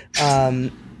Qatar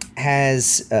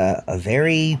has a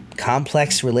very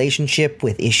complex relationship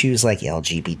with issues like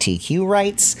LGBTQ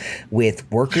rights,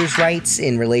 with workers' rights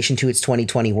in relation to its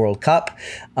 2020 World Cup,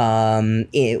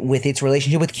 with its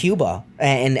relationship with Cuba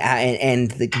and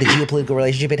the geopolitical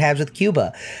relationship it has with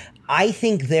Cuba. I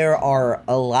think there are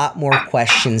a lot more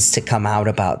questions to come out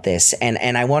about this.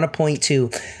 And I want to point to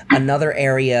another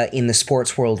area in the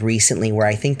sports world recently where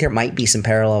I think there might be some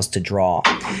parallels to draw.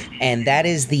 And that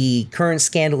is the current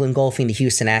scandal engulfing the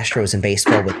Houston Astros in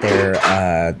baseball with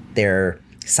their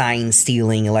sign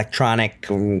stealing electronic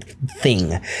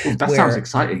thing. Ooh, that sounds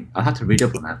exciting. I'll have to read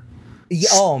up on that.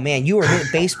 Oh man,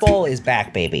 baseball is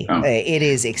back, baby. Oh. It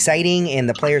is exciting, and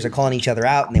the players are calling each other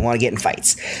out, and they want to get in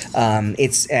fights. I'm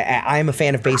a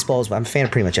fan of baseball. I'm a fan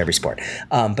of pretty much every sport,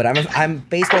 but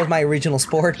baseball is my original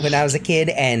sport when I was a kid,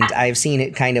 and I've seen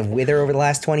it kind of wither over the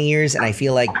last 20 years, and I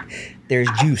feel like there's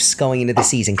juice going into the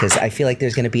season because I feel like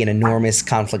there's going to be an enormous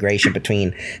conflagration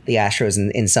between the Astros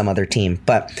and some other team.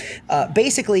 But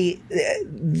basically,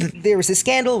 there was a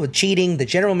scandal with cheating. The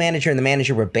general manager and the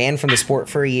manager were banned from the sport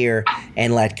for a year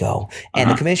and let go. And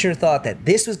the commissioner thought that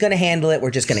this was going to handle it. We're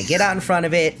just going to get out in front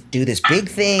of it, do this big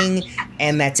thing,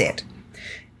 and that's it.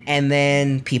 And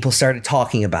then people started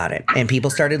talking about it, and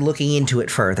people started looking into it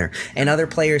further, and other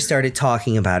players started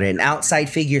talking about it, and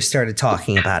outside figures started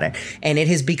talking about it. And it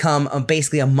has become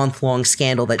basically a month-long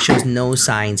scandal that shows no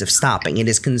signs of stopping. It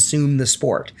has consumed the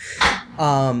sport.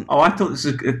 I thought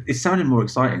it sounded more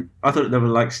exciting. I thought they were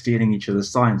like stealing each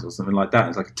other's signs or something like that.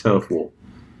 It's like a turf war.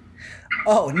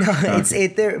 Oh no! It's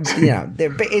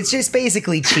just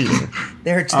basically cheating.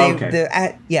 The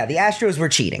Astros were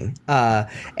cheating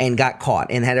and got caught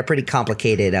and had a pretty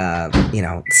complicated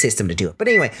system to do it. But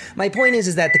anyway, my point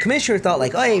is that the commissioner thought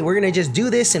like, oh, hey, we're gonna just do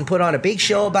this and put on a big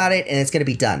show about it, and it's gonna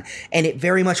be done. And it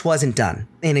very much wasn't done,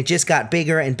 and it just got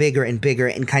bigger and bigger and bigger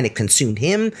and kind of consumed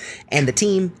him and the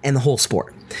team and the whole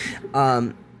sport.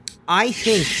 I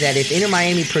think that if Inter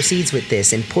Miami proceeds with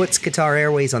this and puts Qatar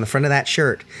Airways on the front of that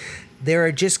shirt, there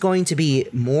are just going to be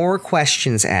more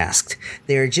questions asked.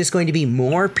 There are just going to be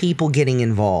more people getting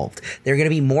involved. There are going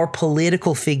to be more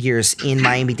political figures in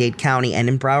Miami-Dade County and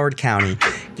in Broward County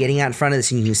getting out in front of this,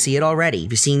 and you can see it already.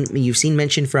 You've seen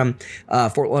mention from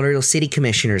Fort Lauderdale City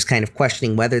commissioners kind of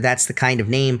questioning whether that's the kind of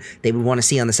name they would want to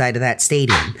see on the side of that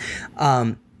stadium.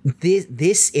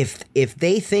 If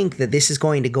they think that this is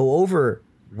going to go over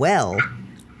well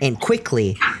and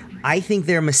quickly, I think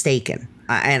they're mistaken.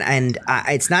 And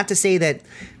it's not to say that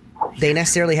they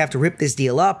necessarily have to rip this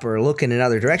deal up or look in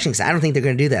another direction, because I don't think they're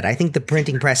going to do that. I think the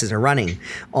printing presses are running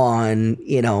on,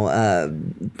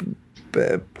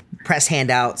 press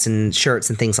handouts and shirts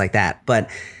and things like that. But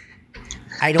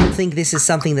I don't think this is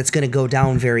something that's going to go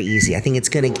down very easy. I think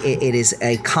it is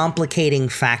a complicating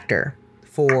factor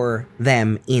for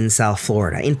them in South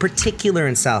Florida, in particular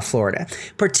in South Florida,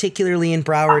 particularly in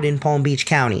Broward and Palm Beach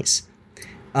counties.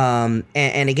 And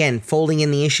again, folding in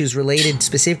the issues related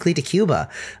specifically to Cuba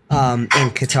and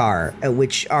Qatar,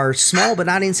 which are small but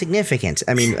not insignificant.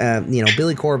 I mean,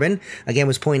 Billy Corbin, again,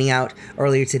 was pointing out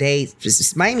earlier today,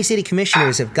 Miami City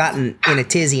commissioners have gotten in a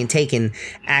tizzy and taken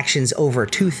actions over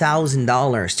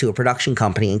 $2,000 to a production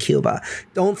company in Cuba.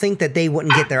 Don't think that they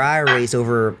wouldn't get their ire raised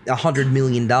over $100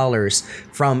 million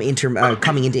from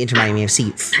coming into Inter Miami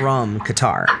FC from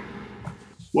Qatar.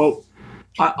 Well,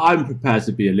 I'm prepared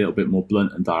to be a little bit more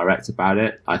blunt and direct about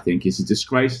it. I think it's a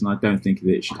disgrace, and I don't think that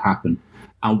it should happen.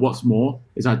 And what's more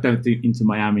is I don't think Inter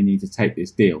Miami need to take this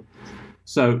deal.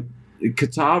 So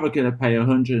Qatar are going to pay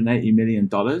 $180 million.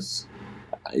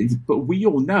 But we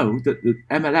all know that the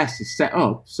MLS is set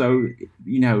up so,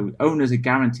 owners are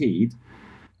guaranteed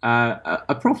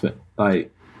a profit.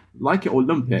 Like it or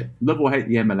lump it, love or hate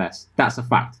the MLS. That's a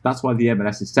fact. That's why the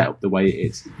MLS is set up the way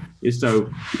it is.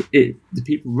 So the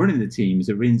people running the teams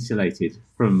are insulated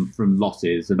from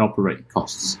losses and operating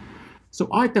costs. So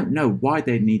I don't know why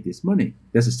they need this money.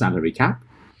 There's a salary cap.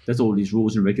 There's all these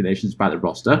rules and regulations about the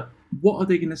roster. What are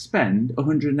they going to spend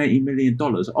 $180 million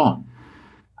on?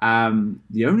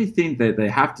 The only thing that they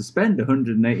have to spend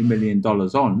 $180 million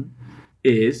on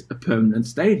is a permanent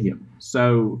stadium.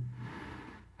 So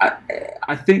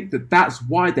I think that's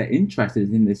why they're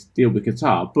interested in this deal with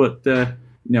Qatar. But the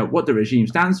what the regime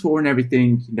stands for and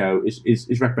everything,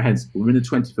 is reprehensible. We're in the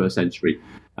 21st century.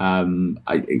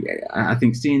 I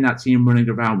think seeing that team running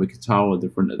around with Qatar on the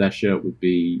front of their shirt would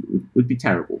be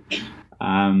terrible.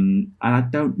 And I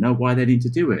don't know why they need to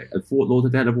do it. At Fort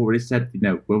Lauderdale have already said,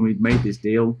 when we made this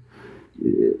deal,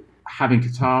 having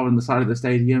Qatar on the side of the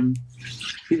stadium,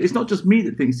 it's not just me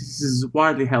that thinks this is a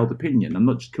widely held opinion. I'm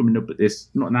not just coming up with this,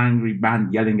 I'm not an angry man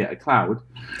yelling at a cloud.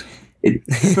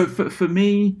 For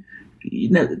me,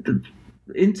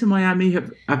 Inter Miami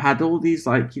have had all these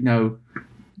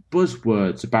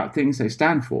buzzwords about things they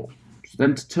stand for. So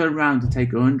then to turn around and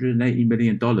take $180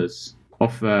 million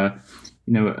off a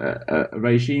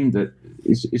regime that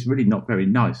is really not very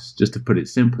nice, just to put it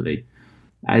simply.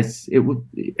 As it would,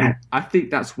 I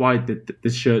think that's why the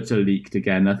shirts are leaked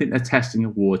again. I think they're testing the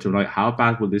water. Like, how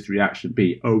bad will this reaction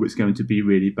be? Oh, it's going to be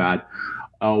really bad.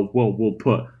 Oh, well, we'll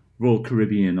put Royal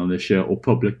Caribbean on the shirt or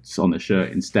Publix on the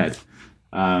shirt instead.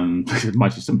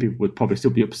 Much as some people would probably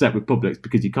still be upset with Publix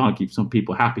because you can't keep some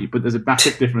people happy. But there's a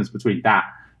massive difference between that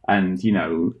and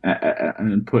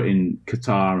and putting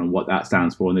Qatar and what that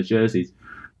stands for on the jerseys.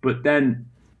 But then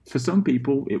for some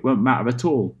people, it won't matter at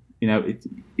all. It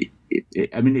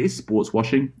is sports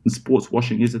washing, and sports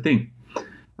washing is a thing,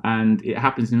 and it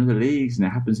happens in other leagues and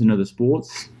it happens in other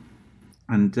sports.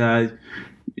 And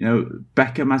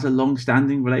Beckham has a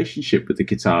long-standing relationship with the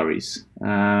Qataris,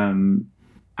 and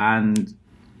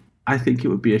I think it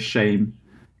would be a shame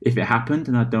if it happened.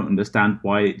 And I don't understand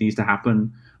why it needs to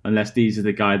happen unless these are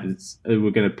the guys who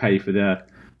are going to pay for the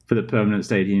permanent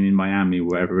stadium in Miami,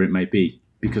 wherever it may be.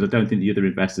 Because I don't think the other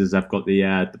investors have got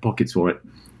the pockets for it.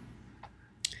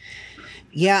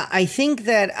 Yeah, I think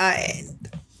that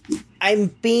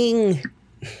I'm being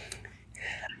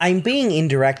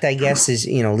indirect, I guess, as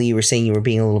Lee, you were saying you were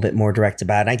being a little bit more direct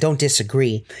about it. I don't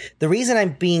disagree. The reason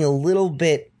I'm being a little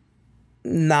bit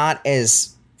not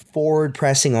as forward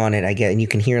pressing on it, I get, and you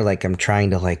can hear I'm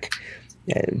trying to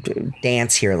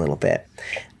dance here a little bit,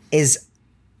 is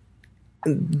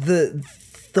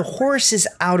the horse is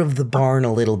out of the barn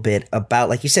a little bit about,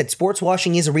 like you said, sports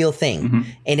washing is a real thing,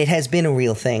 and it has been a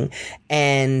real thing.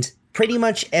 And pretty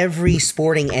much every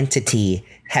sporting entity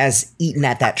has eaten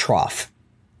at that trough.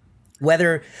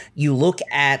 Whether you look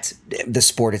at the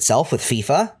sport itself with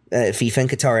FIFA, FIFA and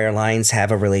Qatar Airlines have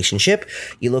a relationship.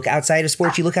 You look outside of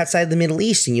sports, you look outside the Middle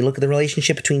East, and you look at the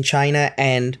relationship between China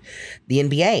and the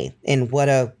NBA, and what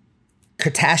a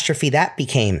catastrophe that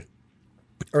became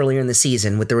earlier in the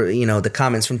season with the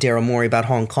comments from Daryl Morey about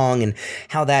Hong Kong and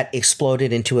how that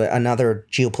exploded into another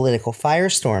geopolitical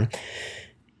firestorm.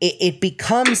 It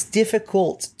becomes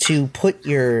difficult to put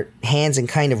your hands and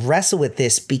kind of wrestle with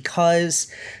this because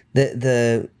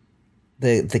the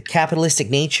capitalistic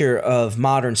nature of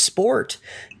modern sport.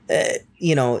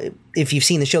 If you've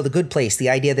seen the show The Good Place, the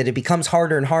idea that it becomes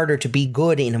harder and harder to be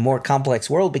good in a more complex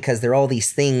world because there are all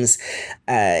these things,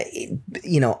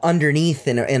 underneath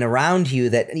and around you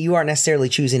that you aren't necessarily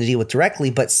choosing to deal with directly,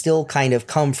 but still kind of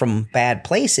come from bad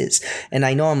places. And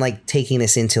I know I'm taking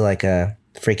this into a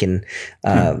freaking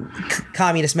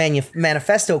communist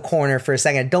manifesto corner for a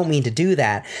second. I don't mean to do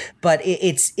that, but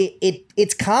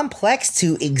it's complex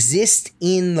to exist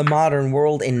in the modern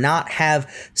world and not have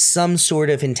some sort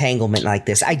of entanglement like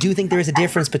this. I do think there is a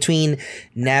difference between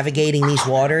navigating these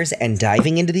waters and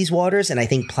diving into these waters, and I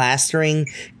think plastering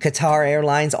Qatar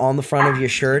Airlines on the front of your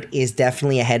shirt is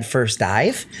definitely a headfirst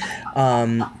dive.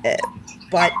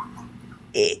 But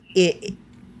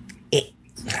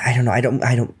I don't know. I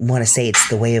don't want to say it's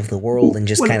the way of the world and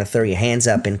just kind of throw your hands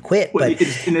up and quit. Well, but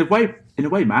in a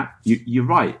way, Matt, you're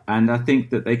right, and I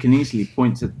think that they can easily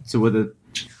point to whether.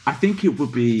 I think it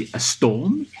would be a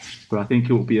storm, but I think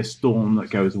it will be a storm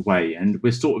that goes away, and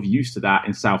we're sort of used to that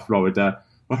in South Florida.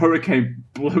 A hurricane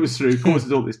blows through,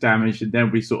 causes all this damage, and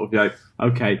then we sort of go,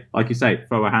 okay, like you say,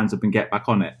 throw our hands up and get back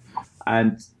on it.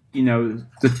 And I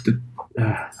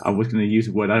was going to use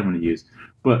a word I don't want to use,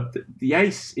 but the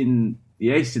ace in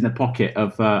the pocket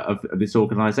of this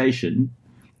organization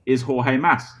is Jorge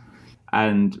Mas.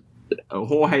 And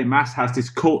Jorge Mas has this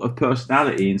cult of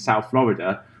personality in South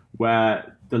Florida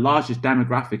where the largest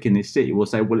demographic in this city will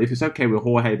say, well, if it's okay with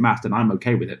Jorge Mas, then I'm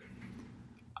okay with it.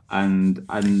 And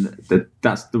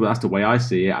that's the way I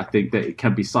see it. I think that it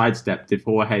can be sidestepped if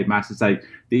Jorge Mas is like,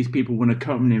 these people want to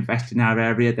come and invest in our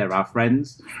area, they're our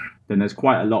friends, then there's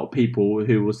quite a lot of people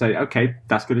who will say, okay,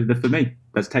 that's good enough for me.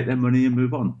 Let's take their money and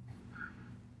move on.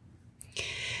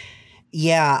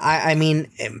 Yeah, I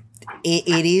mean,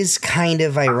 it is kind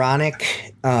of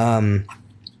ironic. Jorge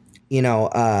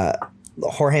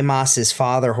Mas's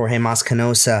father, Jorge Mas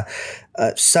Canosa,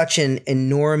 such an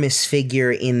enormous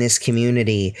figure in this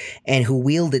community and who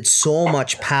wielded so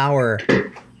much power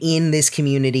in this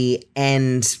community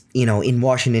and, in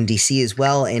Washington, D.C. as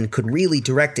well, and could really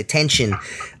direct attention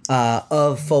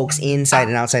of folks inside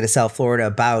and outside of South Florida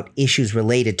about issues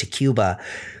related to Cuba.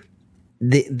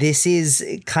 This is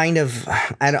kind of,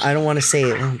 I don't want to say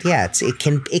it. Well, yeah, it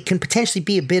can potentially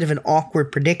be a bit of an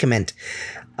awkward predicament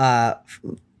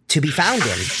to be found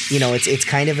in. It's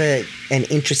kind of an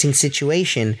interesting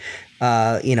situation.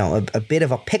 A bit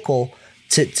of a pickle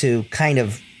to kind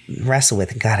of wrestle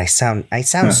with. God, I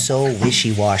sound so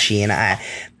wishy-washy, and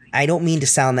I don't mean to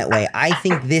sound that way. I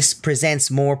think this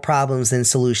presents more problems than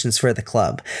solutions for the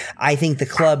club. I think the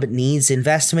club needs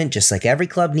investment, just like every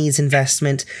club needs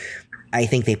investment. I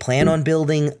think they plan on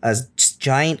building a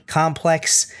giant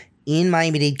complex in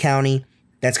Miami-Dade County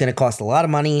that's going to cost a lot of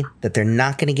money that they're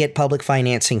not going to get public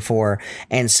financing for.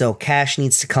 And so cash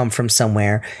needs to come from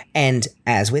somewhere. And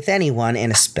as with anyone,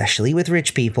 and especially with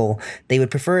rich people, they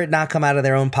would prefer it not come out of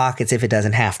their own pockets if it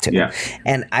doesn't have to. Yeah.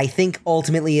 And I think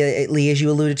ultimately, Lee, as you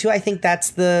alluded to, I think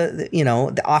that's the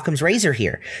Occam's razor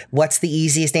here. What's the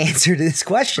easiest answer to this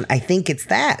question? I think it's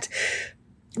that.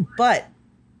 But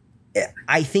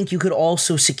I think you could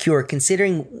also secure,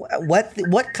 considering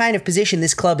what kind of position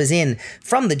this club is in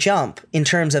from the jump in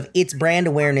terms of its brand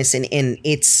awareness and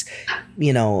its,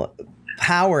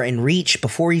 power and reach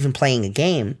before even playing a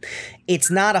game. It's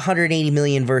not 180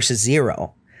 million versus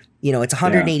zero. It's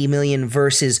 180 million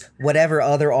versus whatever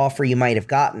other offer you might have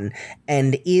gotten.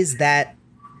 And is that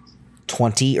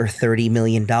 $20 or $30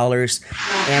 million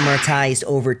amortized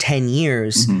over 10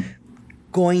 years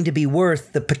going to be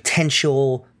worth the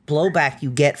potential blowback you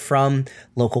get from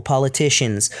local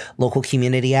politicians, local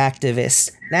community activists,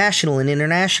 national and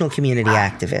international community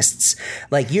activists?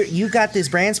 Like you got this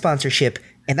brand sponsorship,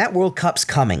 and that World Cup's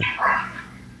coming.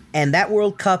 And that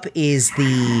World Cup is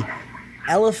the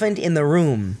elephant in the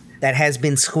room that has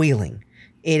been squealing.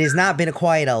 It has not been a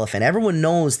quiet elephant. Everyone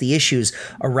knows the issues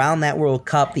around that World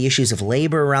Cup, the issues of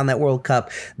labor around that World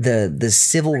Cup, the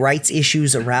civil rights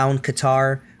issues around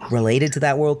Qatar related to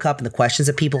that World Cup, and the questions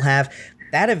that people have.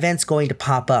 That event's going to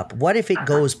pop up. What if it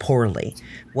goes poorly?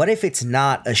 What if it's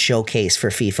not a showcase for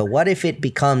FIFA? What if it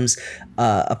becomes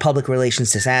a public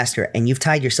relations disaster and you've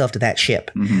tied yourself to that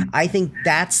ship? I think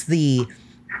that's the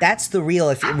real,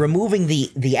 if you're removing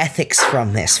the ethics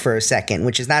from this for a second,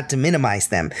 which is not to minimize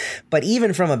them, but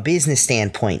even from a business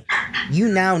standpoint, you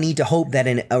now need to hope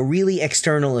that a really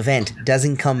external event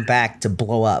doesn't come back to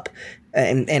blow up.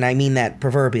 And I mean that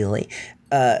proverbially.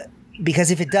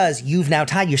 Because if it does, you've now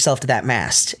tied yourself to that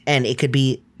mast, and it could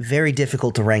be very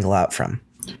difficult to wrangle out from.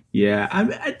 Yeah,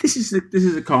 this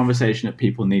is a conversation that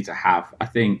people need to have. I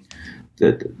think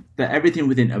that everything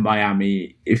within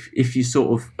Miami, if you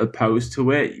sort of oppose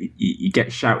to it, you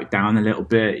get shouted down a little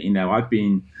bit. I've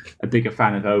been a bigger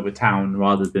fan of Overtown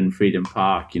rather than Freedom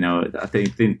Park. I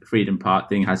think the Freedom Park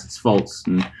thing has its faults,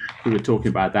 and we were talking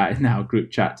about that in our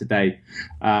group chat today.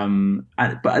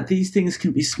 But these things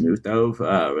can be smoothed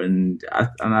over, and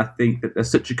I think that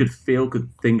there's such a good feel-good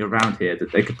thing around here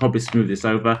that they could probably smooth this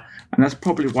over, and that's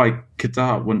probably why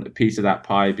Qatar want a piece of that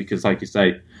pie, because, like you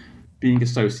say, being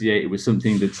associated with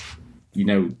something that's,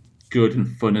 good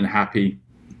and fun and happy,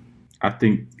 I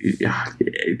think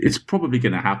it's probably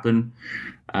going to happen.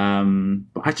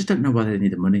 But I just don't know why they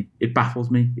need the money. It baffles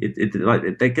me.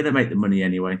 Like they're going to make the money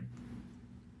anyway.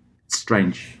 It's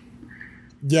strange.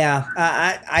 Yeah,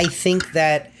 I think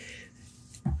that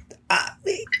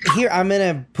here I'm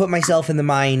going to put myself in the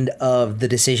mind of the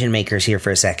decision makers here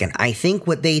for a second. I think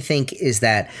what they think is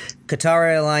that Qatar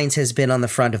Airlines has been on the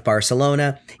front of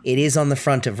Barcelona. It is on the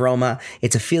front of Roma.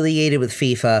 It's affiliated with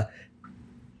FIFA.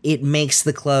 It makes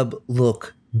the club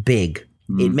look big.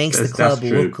 It makes the club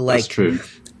look like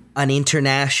an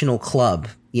international club.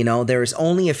 There's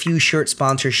only a few shirt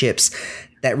sponsorships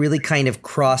that really kind of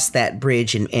cross that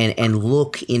bridge and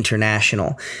look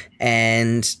international.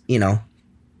 And,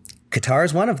 Qatar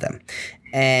is one of them.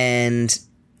 And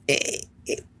it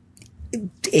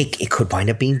could wind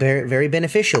up being very, very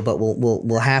beneficial, but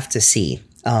we'll have to see.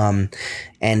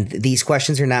 And these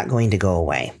questions are not going to go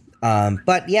away.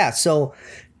 But yeah, so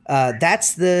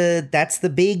that's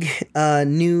the big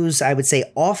news, I would say,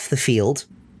 off the field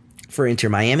for Inter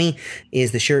Miami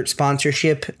is the shirt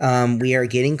sponsorship. We are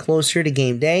getting closer to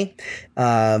game day,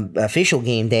 official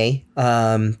game day.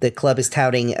 The club is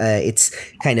touting its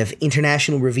kind of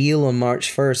international reveal on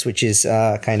March 1st, which is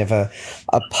kind of a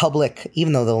public,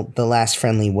 even though the last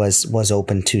friendly was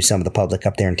open to some of the public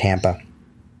up there in Tampa.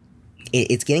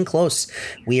 it's getting close.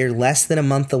 We are less than a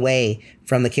month away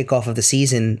from the kickoff of the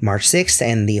season, March 6th,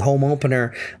 and the home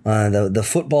opener, the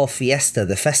football fiesta,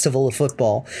 the festival of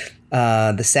football,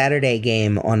 the Saturday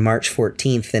game on March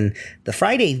 14th. And the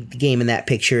Friday game in that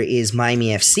picture is Miami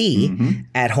FC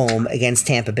at home against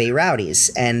Tampa Bay Rowdies.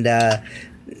 And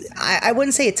I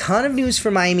wouldn't say a ton of news for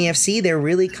Miami FC. They're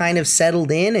really kind of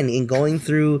settled in and going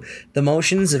through the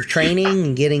motions of training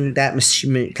and getting that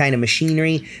kind of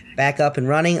machinery back up and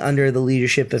running under the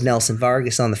leadership of Nelson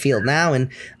Vargas on the field now. And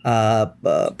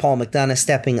Paul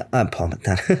McDonough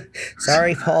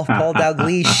Paul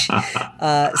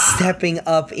Dalglish stepping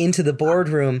up into the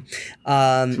boardroom.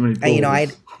 Too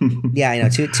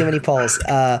many Pauls.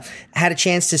 Had a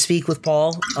chance to speak with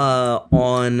Paul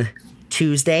on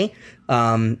Tuesday.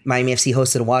 Miami FC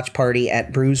hosted a watch party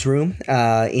at Brews Room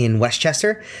in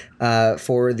Westchester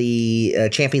for the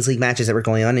Champions League matches that were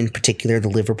going on, in particular the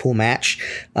Liverpool match.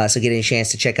 So getting a chance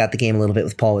to check out the game a little bit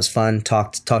with Paul was fun.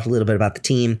 Talked a little bit about the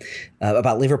team,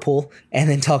 about Liverpool, and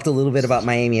then talked a little bit about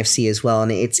Miami FC as well.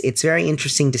 And it's very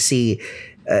interesting to see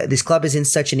this club is in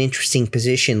such an interesting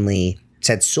position, Lee. It's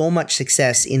had so much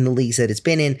success in the leagues that it's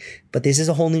been in, but this is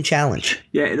a whole new challenge.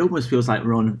 Yeah, it almost feels like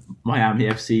we're on Miami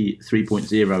FC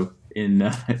 3.0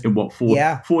 in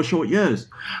 4 short years.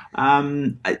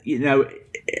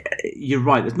 You're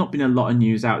right. There's not been a lot of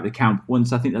news out of the camp.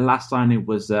 Once I think the last signing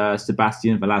was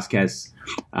Sebastian Velasquez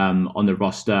on the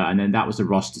roster, and then that was a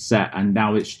roster set, and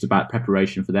now it's just about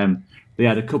preparation for them. They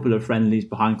had a couple of friendlies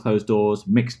behind closed doors,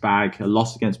 mixed bag, a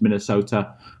loss against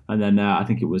Minnesota, and then I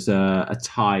think it was a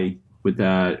tie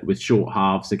with short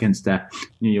halves against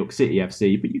New York City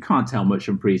FC. But you can't tell much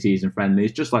from preseason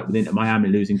friendlies. Just like with Inter Miami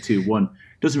losing 2-1,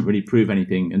 doesn't really prove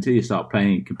anything until you start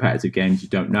playing competitive games you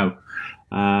don't know.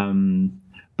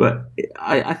 But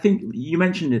I think you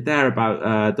mentioned it there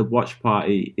about the watch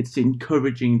party. It's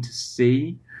encouraging to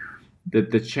see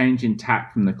the change in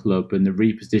tack from the club and the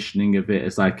repositioning of it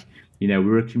as like,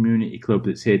 we're a community club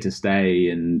that's here to stay,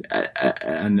 and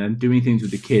doing things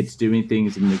with the kids, doing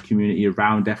things in the community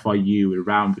around FIU,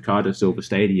 around Ricardo Silva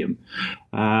Stadium.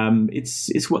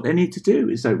 It's what they need to do.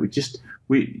 It's like we just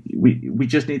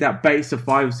need that base of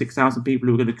 5,000 or 6,000 people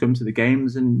who are going to come to the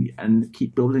games and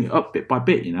keep building it up bit by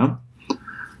bit.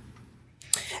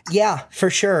 Yeah, for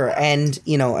sure. And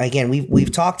again,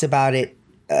 we've talked about it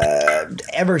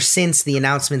ever since the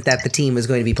announcement that the team was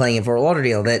going to be playing in Fort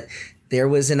Lauderdale, that there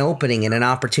was an opening and an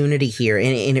opportunity here.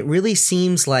 And it really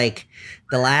seems like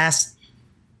the last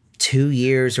 2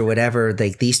 years or whatever,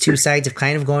 like these two sides have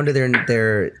kind of gone to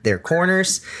their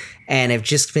corners and have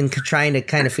just been trying to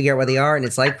kind of figure out where they are. And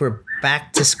it's like we're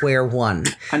back to square one.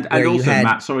 And also,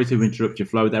 Matt, sorry to interrupt your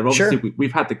flow there. Obviously, sure.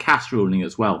 We've had the CAS ruling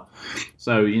as well.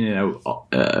 So,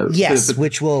 yes,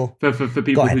 which will... For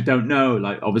people who don't know,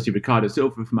 like obviously Ricardo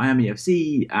Silva from Miami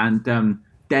FC and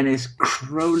Dennis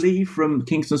Crowley from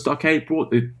Kingston Stockade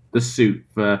brought the suit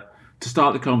to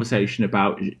start the conversation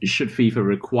about should FIFA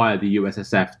require the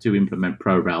USSF to implement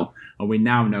ProRel, and we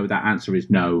now know that answer is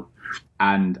no.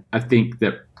 And I think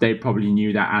that they probably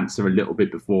knew that answer a little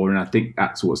bit before, and I think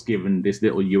that's what's given this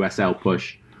little USL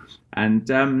push. And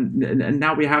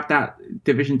now we have that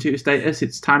Division 2 status.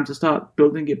 It's time to start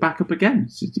building it back up again.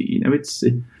 It's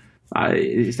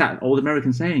that old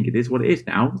American saying, it is what it is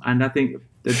now. And I think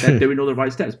that they're doing all the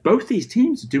right steps. Both these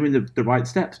teams are doing the right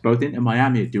steps. Both Inter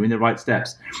Miami are doing the right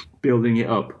steps, building it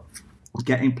up,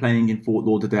 playing in Fort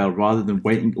Lauderdale rather than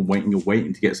waiting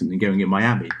to get something going in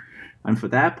Miami. And for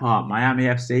their part, Miami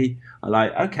FC are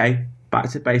like, okay, back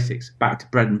to basics, back to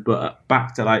bread and butter,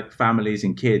 back to like families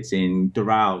and kids in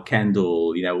Doral,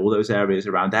 Kendall, all those areas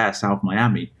around there, South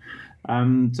Miami.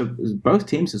 So both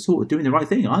teams are sort of doing the right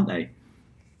thing, aren't they?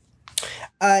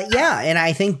 Yeah, and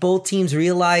I think both teams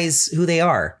realize who they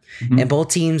are, and both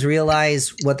teams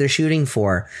realize what they're shooting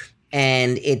for.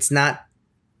 And it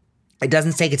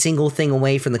doesn't take a single thing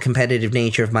away from the competitive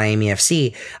nature of Miami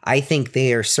FC. I think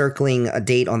they are circling a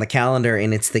date on the calendar,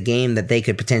 and it's the game that they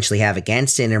could potentially have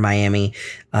against Inter Miami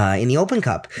in the Open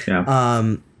Cup.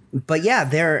 Yeah. But yeah,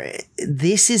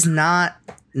 this is not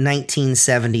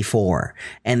 1974,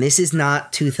 and this is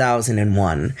not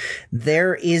 2001.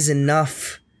 There is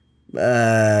enough...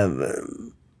 there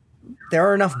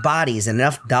are enough bodies and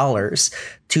enough dollars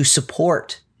to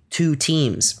support two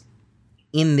teams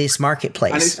in this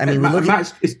marketplace. It's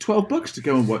 $12 to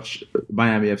go and watch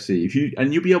Miami FC.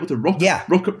 You'll be able to rock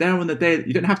up there on the day.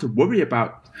 You don't have to worry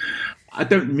about. I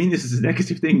don't mean this as a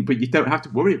negative thing, but you don't have to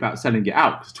worry about selling it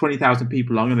out because 20,000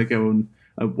 people are going to go and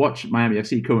watch Miami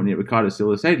FC currently at Ricardo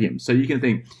Silva Stadium. So you can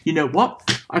think, you know what?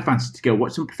 I fancy to go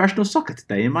watch some professional soccer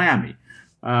today in Miami.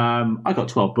 I got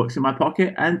 $12 in my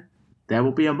pocket, and there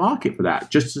will be a market for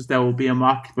that, just as there will be a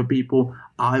market for people.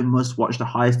 I must watch the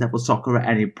highest level soccer at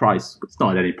any price. It's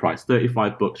not at any price.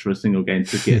 $35 for a single game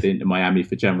ticket into Miami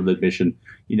for general admission.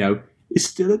 It's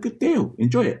still a good deal.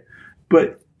 Enjoy it.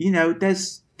 But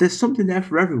there's something there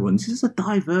for everyone. This is a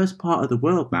diverse part of the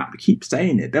world, Matt. We keep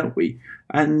saying it, don't we?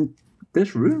 And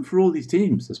there's room for all these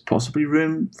teams. There's possibly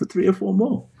room for 3 or 4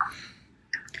 more.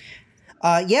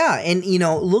 And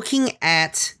looking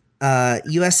at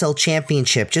USL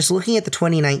Championship, just looking at the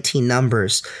 2019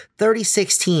 numbers,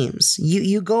 36 teams.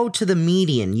 You go to the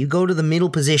median, you go to the middle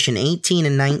position, 18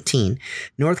 and 19.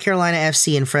 North Carolina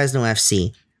FC and Fresno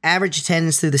FC. Average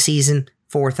attendance through the season,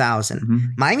 4,000. Mm-hmm.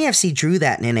 Miami FC drew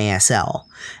that in NASL.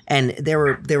 And there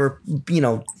were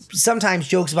sometimes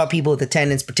jokes about people with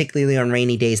attendance, particularly on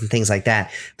rainy days and things like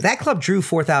that. But that club drew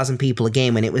 4,000 people a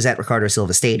game when it was at Ricardo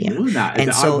Silva Stadium.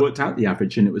 I worked out the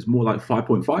average, and it was more like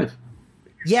 5.5.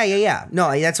 Yeah.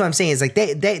 No, that's what I'm saying. Is like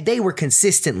they were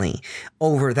consistently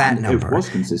over that number. It was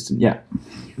consistent, yeah.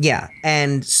 Yeah,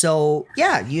 and so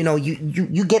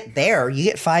you get there, you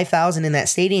get 5,000 in that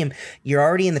stadium. You're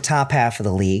already in the top half of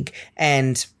the league,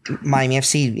 and Miami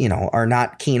FC, are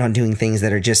not keen on doing things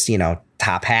that are just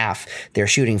top half. They're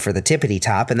shooting for the tippity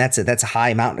top, and that's a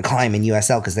high mountain to climb in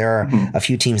USL because there are a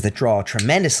few teams that draw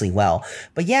tremendously well.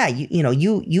 But yeah,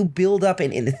 you build up,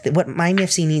 and what Miami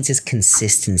FC needs is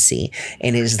consistency,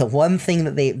 and it is the one thing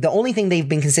that the only thing they've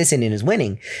been consistent in is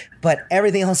winning, but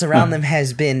everything else around them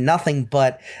has been nothing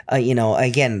but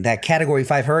again, that Category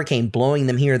 5 hurricane blowing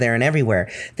them here, there, and everywhere.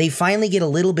 They finally get a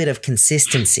little bit of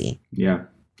consistency. Yeah,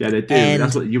 they do. And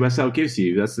that's what USL gives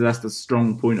you. That's the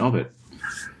strong point of it.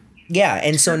 Yeah,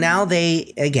 and so now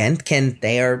they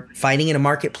are fighting in a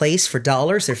marketplace for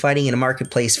dollars. They're fighting in a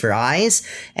marketplace for eyes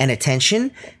and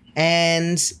attention.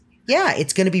 And yeah,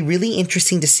 it's going to be really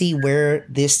interesting to see where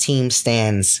this team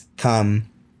stands come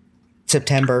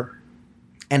September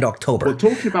and October. Well,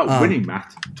 talking about winning,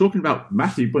 Matt, talking about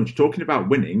Matthew Bunch, talking about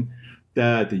winning,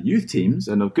 the youth teams,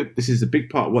 and this is a big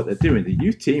part of what they're doing. The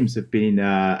youth teams have been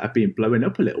blowing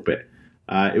up a little bit.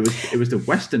 It was the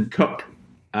Western Cup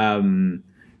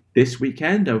this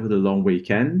weekend, over the long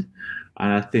weekend,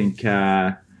 and I think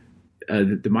the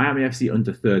Miami FC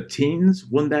under-13s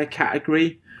won their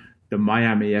category. The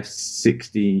Miami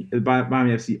FC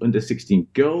under-16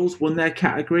 girls won their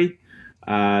category.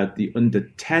 The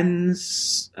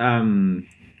under-10s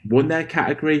won their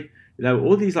category.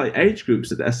 All these age groups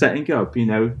that they're setting up.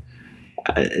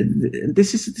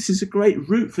 This is a great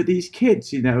route for these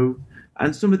kids. And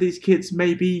some of these kids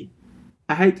maybe,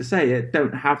 I hate to say it,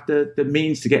 don't have the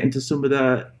means to get into some of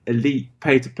the elite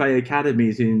pay-to-play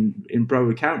academies in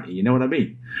Broward County. You know what I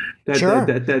mean? Sure.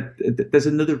 There's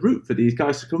another route for these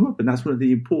guys to come up, and that's one of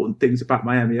the important things about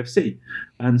Miami FC.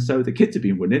 And so the kids have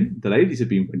been winning, the ladies have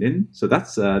been winning, so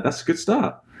that's a good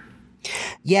start.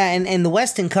 Yeah, and the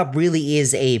Weston Cup really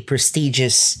is a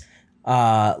prestigious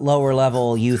lower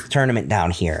level youth tournament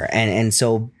down here, and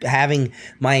so having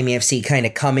Miami FC kind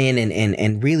of come in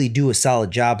and really do a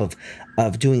solid job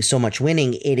of doing so much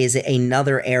winning, it is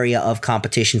another area of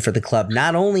competition for the club,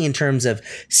 not only in terms of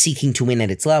seeking to win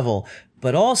at its level,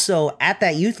 but also at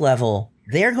that youth level.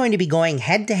 They're going to be going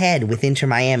head to head with Inter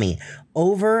Miami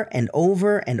over and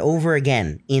over and over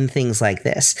again in things like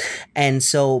this. And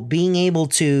so being able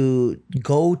to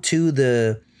go to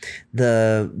the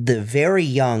very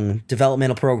young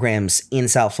developmental programs in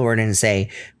South Florida and say,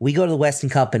 we go to the Weston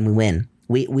Cup and we win.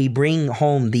 We bring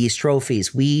home these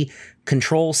trophies. We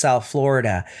control South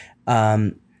Florida.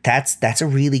 That's a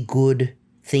really good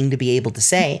thing to be able to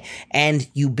say. And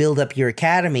you build up your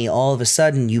academy, all of a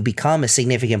sudden you become a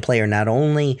significant player, not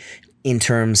only in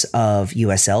terms of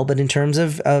USL, but in terms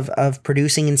of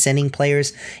producing and sending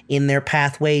players in their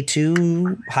pathway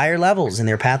to higher levels, in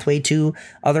their pathway to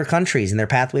other countries, in their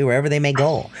pathway wherever they may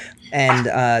go. And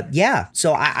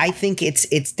so I think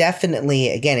it's definitely,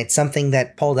 again, it's something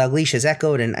that Paul Dalglish has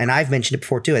echoed, and I've mentioned it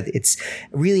before too. It's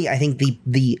really, I think,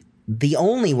 the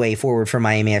only way forward for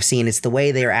Miami FC, and it's the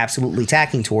way they are absolutely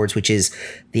tacking towards, which is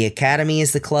the academy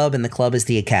is the club and the club is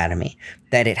the academy.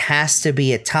 That it has to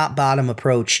be a top-bottom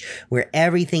approach where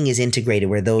everything is integrated,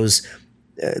 where those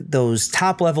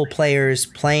top-level players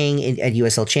playing at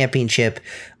USL Championship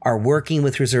are working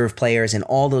with reserve players, and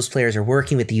all those players are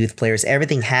working with the youth players.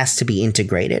 Everything has to be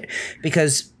integrated,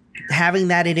 because having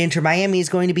that at Inter Miami is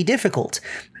going to be difficult.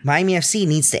 Miami FC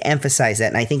needs to emphasize that,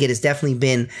 and I think it has definitely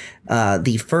been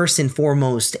the first and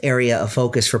foremost area of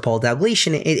focus for Paul Dalglish,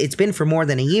 and it's been for more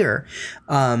than a year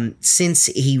since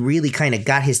he really kind of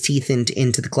got his teeth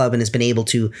into the club and has been able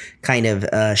to kind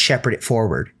of shepherd it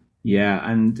forward. Yeah,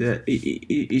 and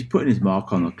he's putting his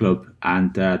mark on the club,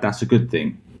 and that's a good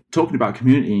thing. talking about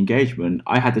community engagement,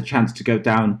 I had the chance to go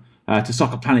down to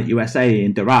Soccer Planet USA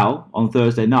in Doral on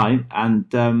Thursday night, and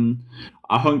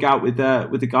I hung out with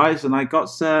the guys, and I got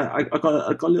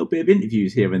a little bit of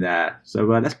interviews here and there. So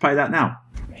let's play that now.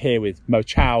 Here with Mo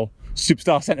Chow,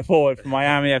 superstar centre forward from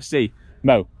Miami FC.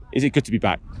 Mo, is it good to be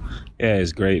back? Yeah,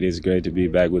 it's great. It's great to be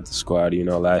back with the squad. You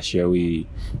know, last year we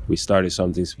started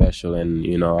something special, and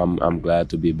you know, I'm glad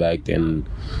to be back and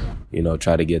you know,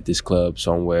 try to get this club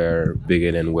somewhere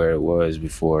bigger than where it was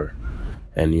before,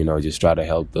 and you know, just try to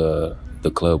help the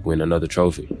club win another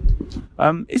trophy.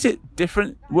 Is it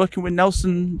different working with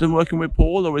Nelson than working with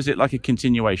Paul, or is it like a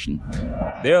continuation?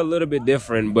 They're a little bit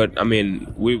different, but I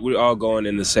mean, we're all going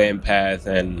in the same path,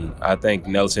 and I think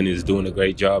Nelson is doing a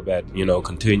great job at, you know,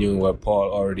 continuing what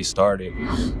Paul already started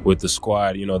with the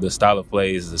squad. You know, the style of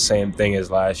play is the same thing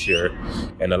as last year,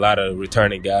 and a lot of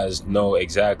returning guys know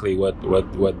exactly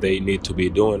what they need to be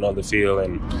doing on the field,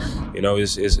 and you know,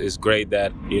 it's great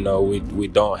that, you know, we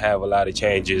don't have a lot of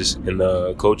changes in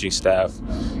the coaching staff.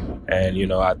 And, you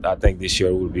know, I think this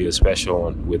year will be a special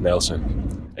one with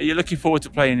Nelson. Are you looking forward to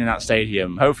playing in that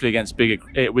stadium, hopefully against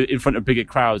in front of bigger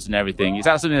crowds and everything? Is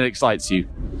that something that excites you?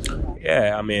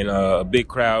 Yeah, I mean, a big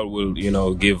crowd will, you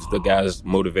know, give the guys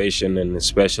motivation, and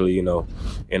especially, you know,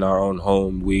 in our own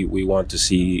home, we want to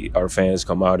see our fans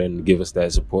come out and give us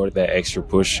that support, that extra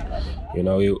push. You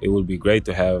know, it would be great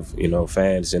to have, you know,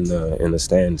 fans in the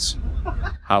stands.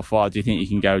 How far do you think you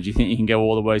can go? Do you think you can go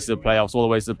all the way to the playoffs, all the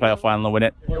way to the playoff final and win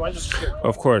it?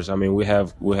 Of course. I mean, we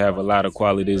have a lot of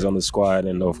qualities on the squad,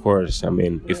 and of course, I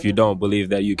mean, if you don't believe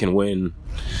that you can win,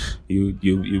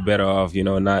 you better off, you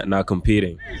know, not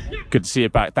competing. Good to see you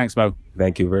back. Thanks, Mo.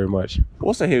 Thank you very much.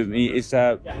 Also here with me is,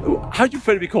 how do you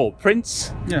prefer to be called?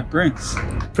 Prince? Yeah, Prince.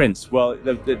 Prince. Well,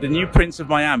 the new Prince of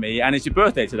Miami, and it's your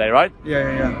birthday today, right?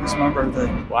 Yeah. It's my birthday.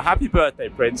 Well, happy birthday,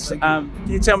 Prince. Can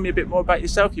you tell me a bit more about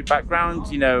yourself, your background,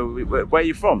 you know, where are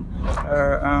you from?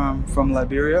 I'm from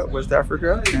Liberia, West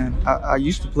Africa, and I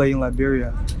used to play in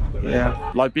Liberia.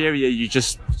 Yeah. Liberia, you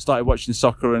just started watching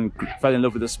soccer and fell in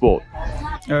love with the sport?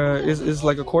 It's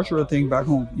like a cultural thing back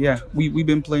home. Yeah, we've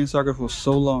been playing soccer for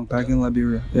so long back in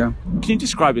Liberia. Yeah. Can you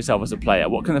describe yourself as a player?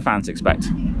 What can the fans expect?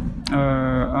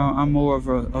 I'm more of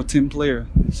a team player,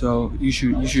 so you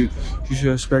should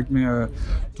expect me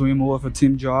doing more of a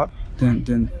team job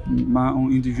than my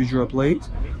own individual plays.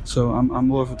 So I'm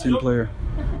more of a team player.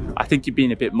 I think you're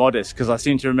being a bit modest, because I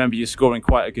seem to remember you scoring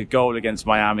quite a good goal against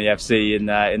Miami FC in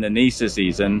the Nisa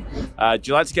season. Do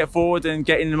you like to get forward and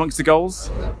get in amongst the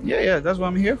goals? Yeah, that's what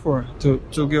I'm here for,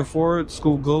 to get forward,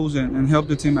 score goals, and help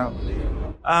the team out.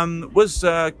 Was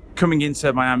coming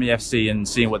into Miami FC and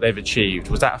seeing what they've achieved,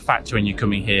 was that a factor in you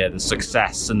coming here, the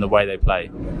success and the way they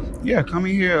play? Yeah,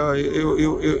 coming here,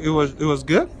 it was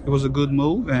good. It was a good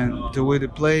move, and the way they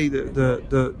play,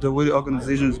 the way the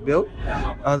organization is built,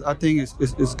 I think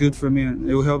it's good for me, and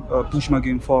it will help push my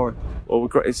game forward. Well,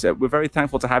 we're very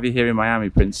thankful to have you here in Miami,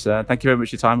 Prince. Thank you very much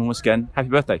for your time, and once again, happy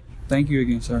birthday. Thank you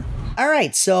again, sir. All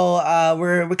right, so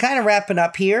we're kind of wrapping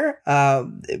up here.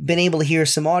 Been able to hear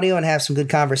some audio and have some good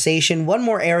conversation. One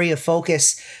more area of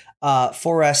focus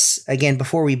for us, again,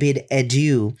 before we bid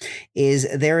adieu, is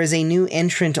there is a new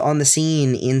entrant on the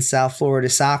scene in South Florida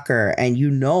soccer, and you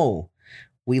know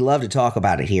we love to talk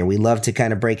about it here. We love to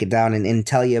kind of break it down and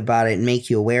tell you about it and make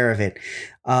you aware of it.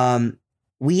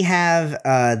 We have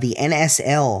the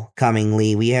NSL coming,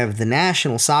 Lee. We have the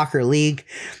National Soccer League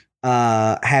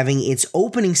having its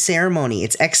opening ceremony,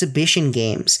 its exhibition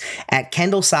games at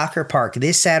Kendall Soccer Park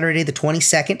this Saturday, the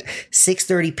 22nd,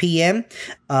 6:30 p.m.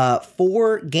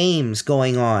 4 games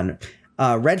going on.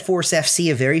 Red Force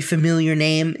FC, a very familiar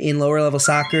name in lower level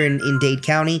soccer in Dade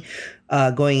County,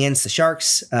 going against the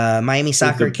Sharks. Miami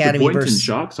Soccer Academy the Boynton versus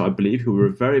Sharks, I believe, who were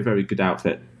a very, very good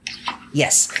outfit.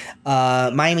 Yes.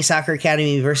 Miami Soccer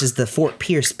Academy versus the Fort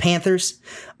Pierce Panthers,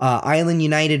 Island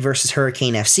United versus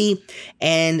Hurricane FC,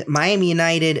 and Miami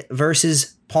United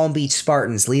versus Palm Beach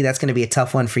Spartans. Lee, that's going to be a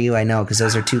tough one for you, I know, because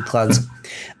those are 2 clubs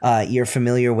you're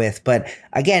familiar with. But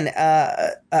again,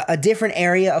 a different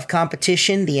area of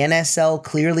competition. The NSL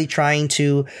clearly trying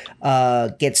to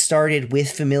get started with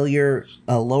familiar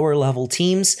lower level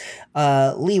teams.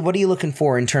 Lee, what are you looking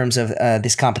for in terms of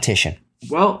this competition?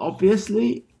 Well,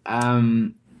 obviously,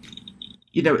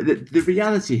 you know, the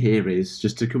reality here is,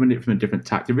 just to come in it from a different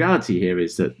tack, the reality here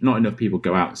is that not enough people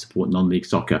go out and support non-league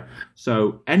soccer.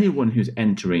 So anyone who's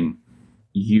entering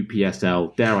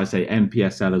UPSL, dare I say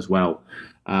NPSL as well,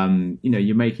 you know,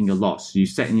 you're making a loss. You're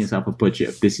setting yourself a budget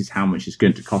of, this is how much it's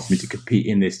going to cost me to compete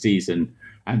in this season.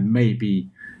 And maybe,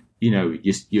 you know,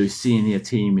 your senior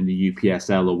team in the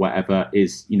UPSL or whatever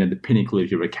is, you know, the pinnacle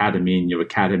of your academy, and your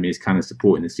academy is kind of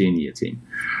supporting the senior team.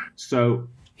 So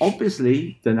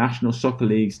obviously, the National Soccer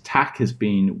League's tack has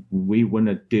been we want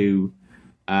to do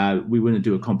a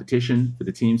competition for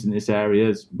the teams in these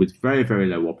areas with very, very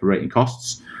low operating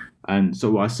costs. And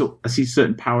so I see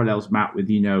certain parallels, Matt, with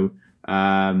NISA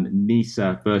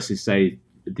versus, say,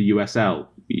 the USL.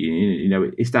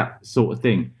 It's that sort of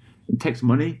thing. It takes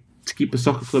money to keep a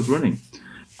soccer club running,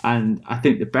 and I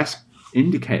think the best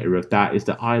indicator of that is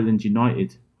that Ireland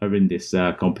United are in this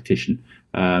competition.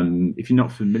 If you're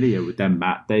not familiar with them,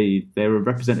 Matt, they're a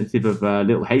representative of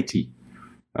Little Haiti.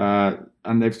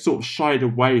 And they've sort of shied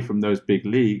away from those big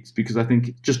leagues because I think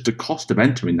it's just the cost of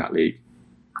entering that league.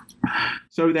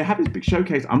 So they have this big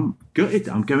showcase. I'm gutted.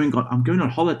 I'm going on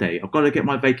holiday. I've got to get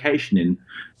my vacation in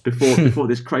before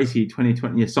this crazy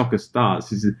 2020 soccer starts.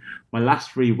 This is my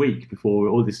last free week before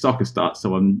all this soccer starts.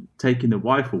 So I'm taking the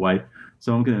wife away.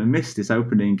 So I'm going to miss this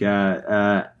opening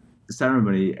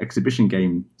ceremony exhibition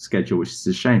game schedule, which is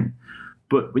a shame.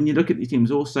 But when you look at these teams,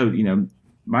 also,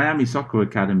 Miami Soccer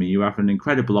Academy, you have an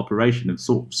incredible operation of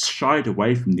sort of shied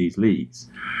away from these leagues.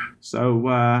 So,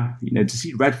 to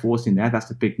see Red Force in there,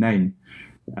 that's a big name.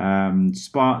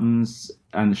 Spartans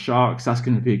and the Sharks, that's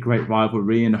going to be a great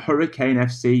rivalry. And Hurricane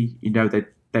FC,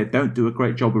 they don't do a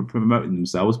great job of promoting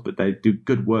themselves, but they do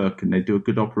good work and they do a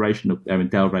good operation up there in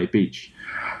Delray Beach.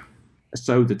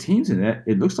 So the teams in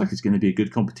it looks like it's going to be a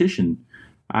good competition.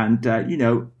 And,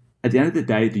 at the end of the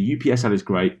day, the UPSL is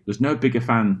great. There's no bigger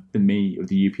fan than me of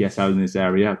the UPSL in this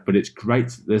area, but it's great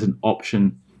that there's an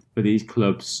option for these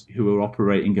clubs who are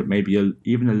operating at maybe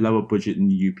even a lower budget than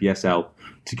the UPSL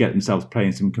to get themselves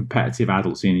playing some competitive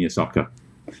adult senior soccer.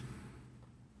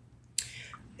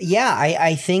 Yeah,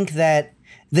 I think that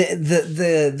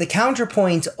the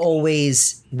counterpoint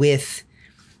always with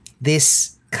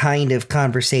this kind of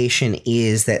conversation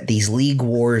is that these league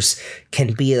wars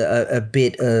can be a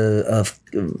bit of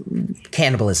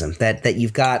cannibalism, that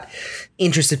you've got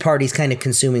interested parties kind of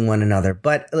consuming one another.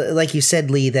 But like you said,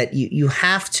 Lee, that you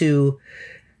have to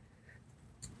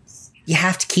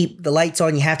keep the lights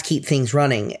on, you have to keep things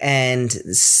running, and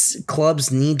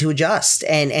clubs need to adjust.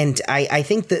 And I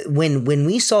think that when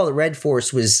we saw that Red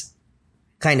Force was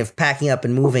kind of packing up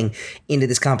and moving into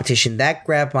this competition, that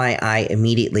grabbed my eye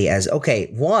immediately as, okay,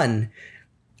 one,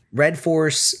 Red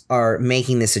Force are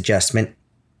making this adjustment.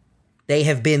 They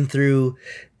have been through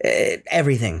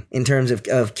everything in terms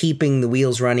of keeping the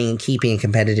wheels running and keeping a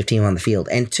competitive team on the field.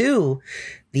 And two,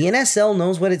 the NSL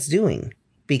knows what it's doing,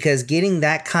 because getting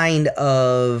that kind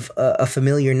of a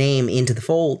familiar name into the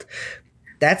fold,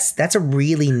 that's a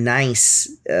really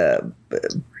nice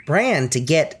brand to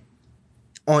get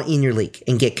on in your league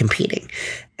and get competing.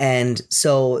 And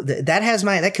so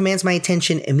that commands my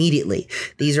attention immediately.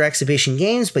 These are exhibition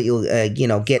games, but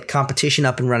you'll get competition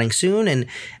up and running soon, and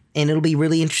it'll be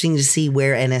really interesting to see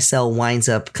where NSL winds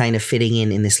up kind of fitting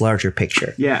in this larger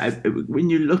picture. Yeah,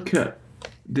 when you look at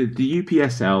the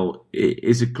UPSL, it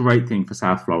is a great thing for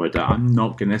South Florida. I'm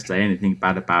not going to say anything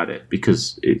bad about it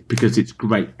because it's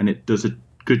great and it does a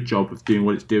good job of doing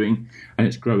what it's doing, and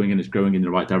it's growing in the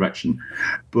right direction.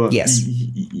 But yes,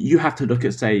 you have to look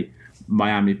at, say,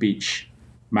 Miami Beach,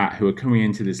 Matt, who are coming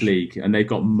into this league and they've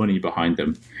got money behind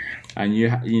them. And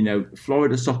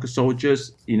Florida Soccer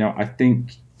Soldiers, I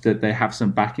think that they have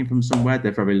some backing from somewhere.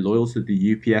 They're very loyal to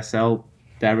the UPSL.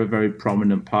 They're a very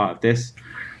prominent part of this.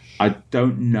 I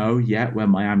don't know yet where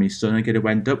Miami Sun are going to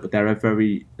end up, but they're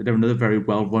another very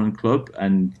well-run club,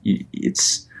 and it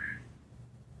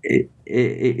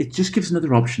just gives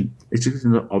another option. It just gives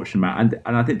another option, Matt.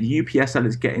 And I think the UPSL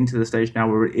is getting to the stage now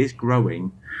where it is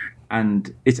growing,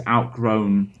 and it's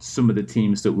outgrown some of the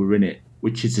teams that were in it,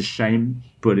 which is a shame,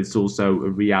 but it's also a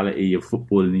reality of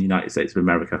football in the United States of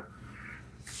America.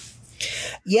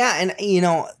 Yeah, and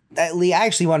Lee, I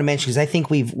actually want to mention, because I think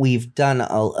we've done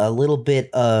a little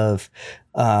bit of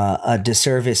a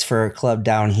disservice for a club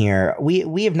down here.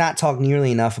 We have not talked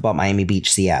nearly enough about Miami Beach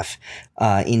CF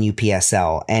in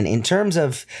UPSL, and in terms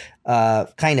of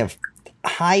kind of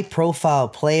high profile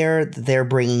player that they're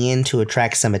bringing in to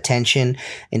attract some attention,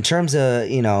 in terms of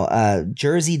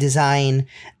jersey design.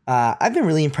 I've been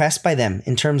really impressed by them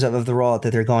in terms of the role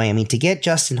that they're going. I mean, to get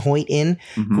Justin Hoyt in,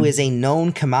 who is a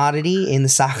known commodity in the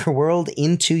soccer world,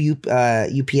 into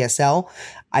UPSL,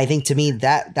 I think to me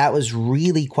that was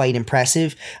really quite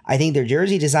impressive. I think their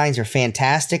jersey designs are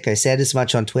fantastic. I said as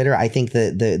much on Twitter. I think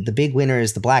the big winner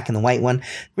is the black and the white one.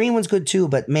 Green one's good too,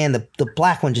 but man, the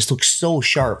black one just looks so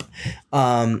sharp.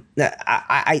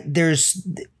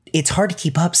 it's hard to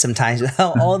keep up sometimes with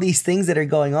all these things that are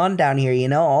going on down here, you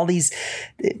know, all these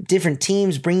different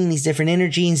teams bringing these different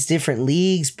energies, different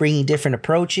leagues, bringing different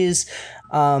approaches.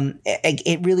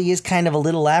 It really is kind of a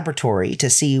little laboratory to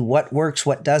see what works,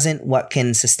 what doesn't, what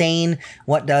can sustain,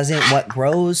 what doesn't, what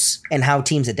grows, and how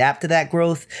teams adapt to that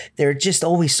growth. There are just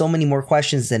always so many more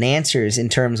questions than answers in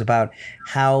terms about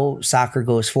how soccer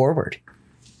goes forward.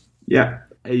 Yeah,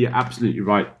 you're absolutely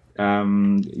right.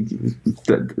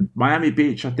 Miami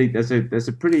Beach, I think there's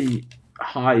a pretty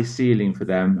high ceiling for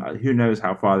them. Who knows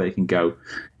how far they can go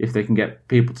if they can get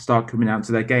people to start coming out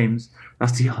to their games.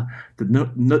 That's the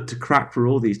nut to crack for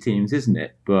all these teams, isn't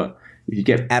it? But if you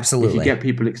get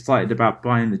people excited about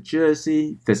buying the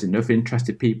jersey, if there's enough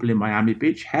interested people in Miami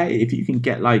Beach, hey, if you can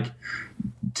get like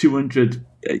 200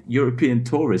 European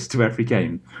tourists to every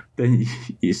game, then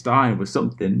you're starting with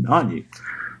something, aren't you?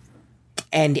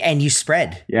 And you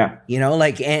spread, yeah, you know,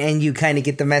 like, and you kind of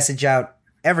get the message out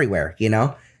everywhere, you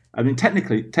know. I mean,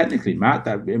 technically, Matt,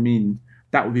 that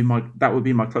would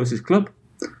be my closest club.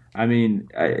 I mean,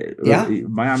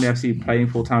 Miami FC playing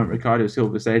full time at Ricardo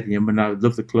Silva Stadium, and I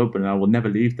love the club, and I will never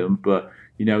leave them. But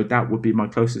you know, that would be my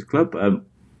closest club.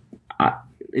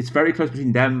 It's very close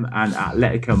between them and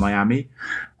Atletico Miami.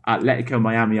 Atletico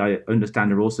Miami, I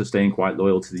understand, are also staying quite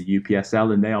loyal to the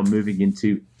UPSL, and they are moving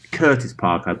into Curtis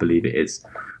Park, I believe it is,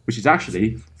 which is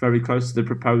actually very close to the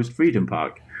proposed Freedom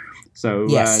Park. So,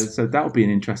 yes. So that'll be an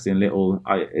interesting little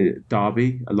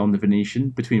derby along the Venetian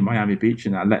between Miami Beach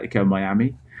and Atletico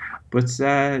Miami. But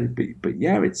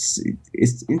yeah, it's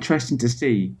interesting to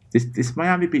see this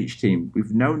Miami Beach team.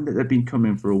 We've known that they've been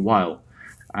coming for a while,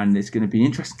 and it's going to be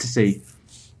interesting to see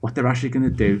what they're actually going to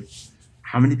do,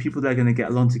 how many people they're going to get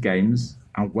along to games,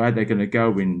 and where they're going to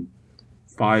go in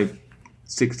 5,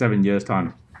 6, 7 years'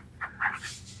 time.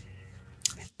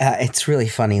 It's really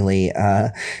funny, Lee.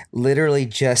 Literally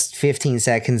just 15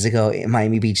 seconds ago,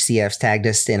 Miami Beach CFs tagged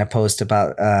us in a post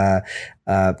about,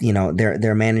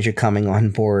 their manager coming on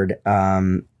board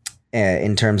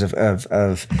in terms of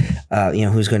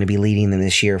who's going to be leading them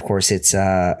this year. Of course, it's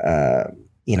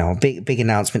big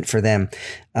announcement for them,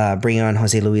 bringing on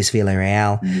Jose Luis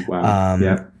Villarreal.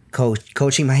 Wow.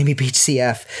 Coaching Miami Beach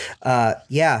CF.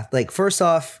 First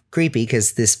off, creepy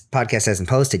because this podcast hasn't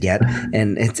posted yet,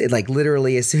 and it's like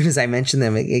literally as soon as I mentioned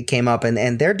them, it came up,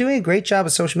 and they're doing a great job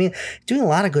of social media, doing a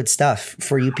lot of good stuff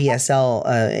for UPSL.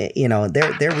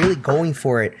 They're really going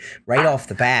for it right off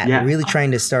the bat. Yeah. Really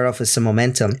trying to start off with some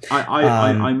momentum.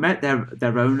 I met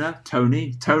their owner,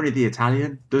 Tony the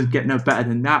Italian. Doesn't get no better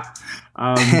than that.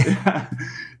 I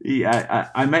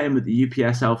met him at the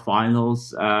UPSL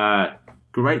finals.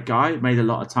 Great guy, made a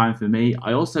lot of time for me.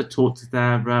 I also talked to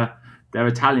their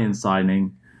Italian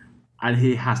signing, and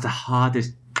he has the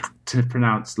hardest to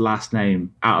pronounce last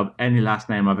name out of any last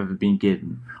name I've ever been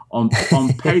given. On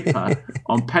paper,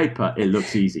 it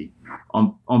looks easy.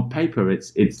 On paper,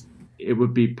 it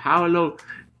would be Paolo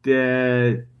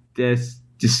de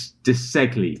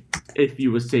Segli if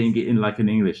you were saying it in like an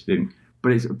English thing.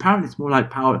 But apparently it's more like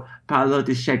Paolo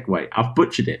de Segway. I've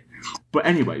butchered it. But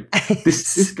anyway,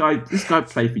 this guy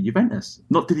played for Juventus.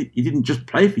 Not that he didn't just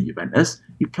play for Juventus.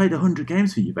 He played 100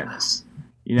 games for Juventus.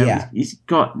 You know, yeah. He's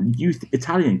got youth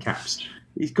Italian caps.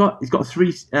 He's got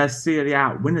 3 Serie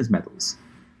A winners medals.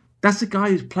 That's a guy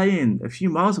who's playing a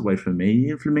few miles away from me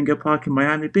in Flamingo Park in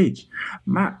Miami Beach.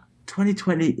 Matt,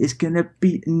 2020 is going to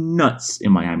be nuts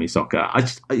in Miami soccer.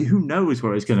 Who knows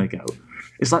where it's going to go?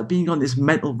 It's like being on this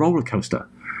mental roller coaster.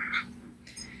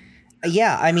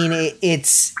 Yeah, I mean,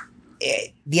 it's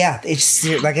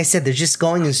like I said, they're just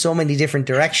going in so many different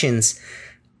directions.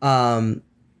 It's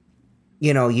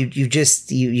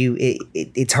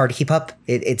hard to keep up.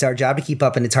 It's our job to keep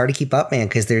up, and it's hard to keep up, man,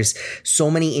 because there's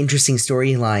so many interesting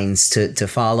storylines to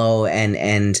follow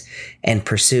and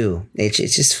pursue.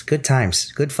 It's just good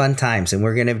times, good fun times, and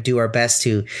we're gonna do our best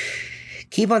to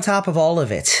keep on top of all of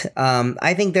it.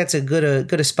 I think that's a good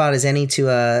a spot as any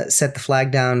to set the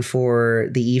flag down for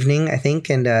the evening, I think,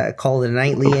 and call it a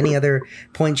night. Lee, any other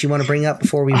points you want to bring up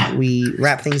before we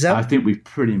wrap things up? I think we've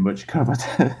pretty much covered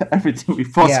everything we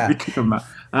possibly could.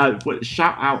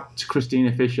 Shout out to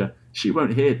Christina Fisher. She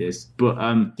won't hear this, but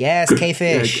yes,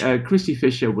 K-Fish. Christy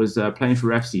Fisher was playing for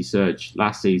FC Surge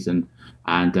last season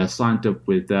and signed up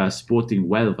with Sporting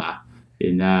Huelva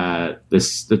in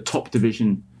the top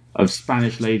division of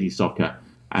Spanish ladies soccer,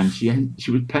 and she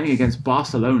was playing against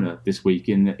Barcelona this week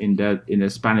in the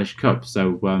Spanish Cup.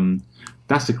 So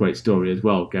that's a great story as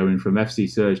well, going from FC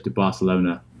Surge to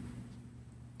Barcelona.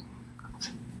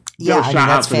 Yeah, shout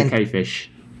out to the K-Fish.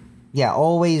 Yeah,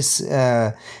 always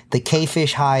the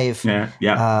K-Fish Hive.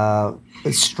 Yeah.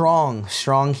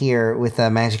 Strong here with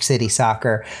Magic City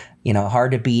Soccer.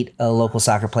 hard to beat a local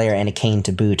soccer player and a cane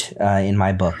to boot in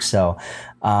my book. So,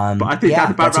 but I think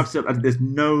that about wraps up. There's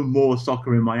no more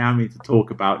soccer in Miami to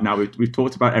talk about now. We've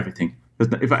talked about everything.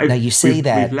 Now you say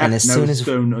that, we've left and as no soon as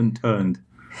stone unturned.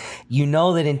 You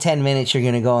know that in 10 minutes you're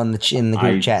going to go in the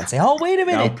group chat and say, "Oh, wait a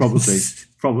minute."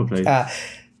 Probably.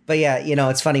 But yeah,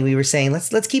 it's funny. We were saying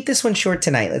let's keep this one short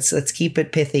tonight. Let's keep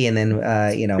it pithy, and then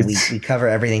we cover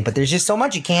everything. But there's just so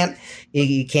much you can't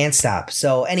stop.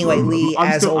 So anyway, Lee,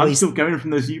 I'm always, still going from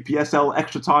those UPSL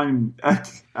extra time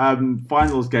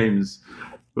finals games.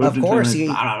 Of course,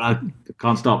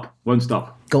 can't stop, won't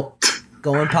stop.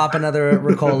 Go and pop another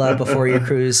Ricola before your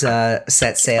cruise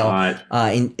set sail.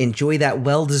 Right. Enjoy that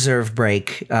well-deserved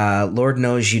break. Lord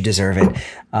knows you deserve it.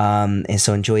 And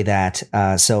so enjoy that.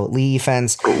 So Lee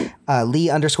Efens,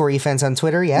 Lee_Efens on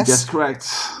Twitter, yes? Yes, correct.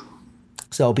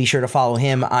 So be sure to follow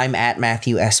him. I'm at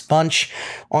Matthew S. Bunch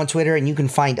on Twitter, and you can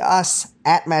find us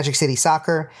at Magic City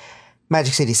Soccer.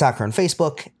 Magic City Soccer on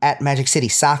Facebook, at Magic City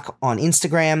Sock on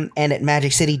Instagram, and at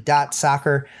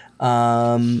magiccity.soccer.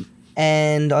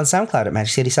 And on SoundCloud at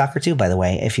Magic City Soccer too, by the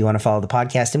way, if you want to follow the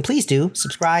podcast. And please do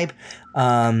subscribe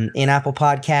in Apple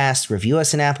Podcasts, review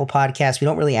us in Apple Podcasts. We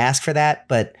don't really ask for that,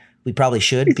 but we probably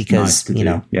should because,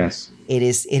 yes, it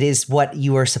is what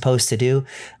you are supposed to do.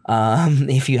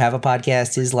 If you have a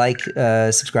podcast, is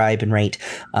subscribe and rate.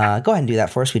 Go ahead and do that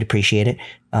for us. We'd appreciate it.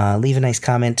 Leave a nice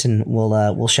comment and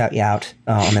we'll shout you out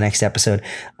on the next episode.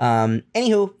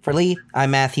 Anywho, for Lee,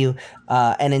 I'm Matthew.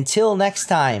 And until next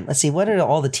time, let's see, what are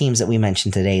all the teams that we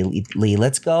mentioned today, Lee?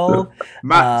 Let's go.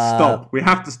 Matt, stop. We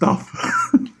have to stop.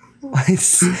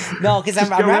 No, because I'm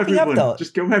wrapping up though.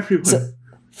 Just go everyone. So,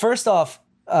 first off,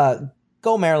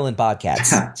 go Maryland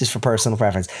Bobcats, just for personal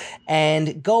preference.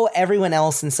 And go everyone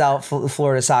else in South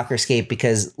Florida Soccerscape,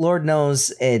 because Lord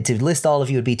knows to list all of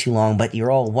you would be too long, but you're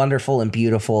all wonderful and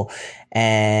beautiful,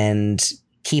 and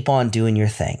keep on doing your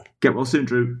thing. Get well soon,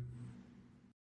 Drew.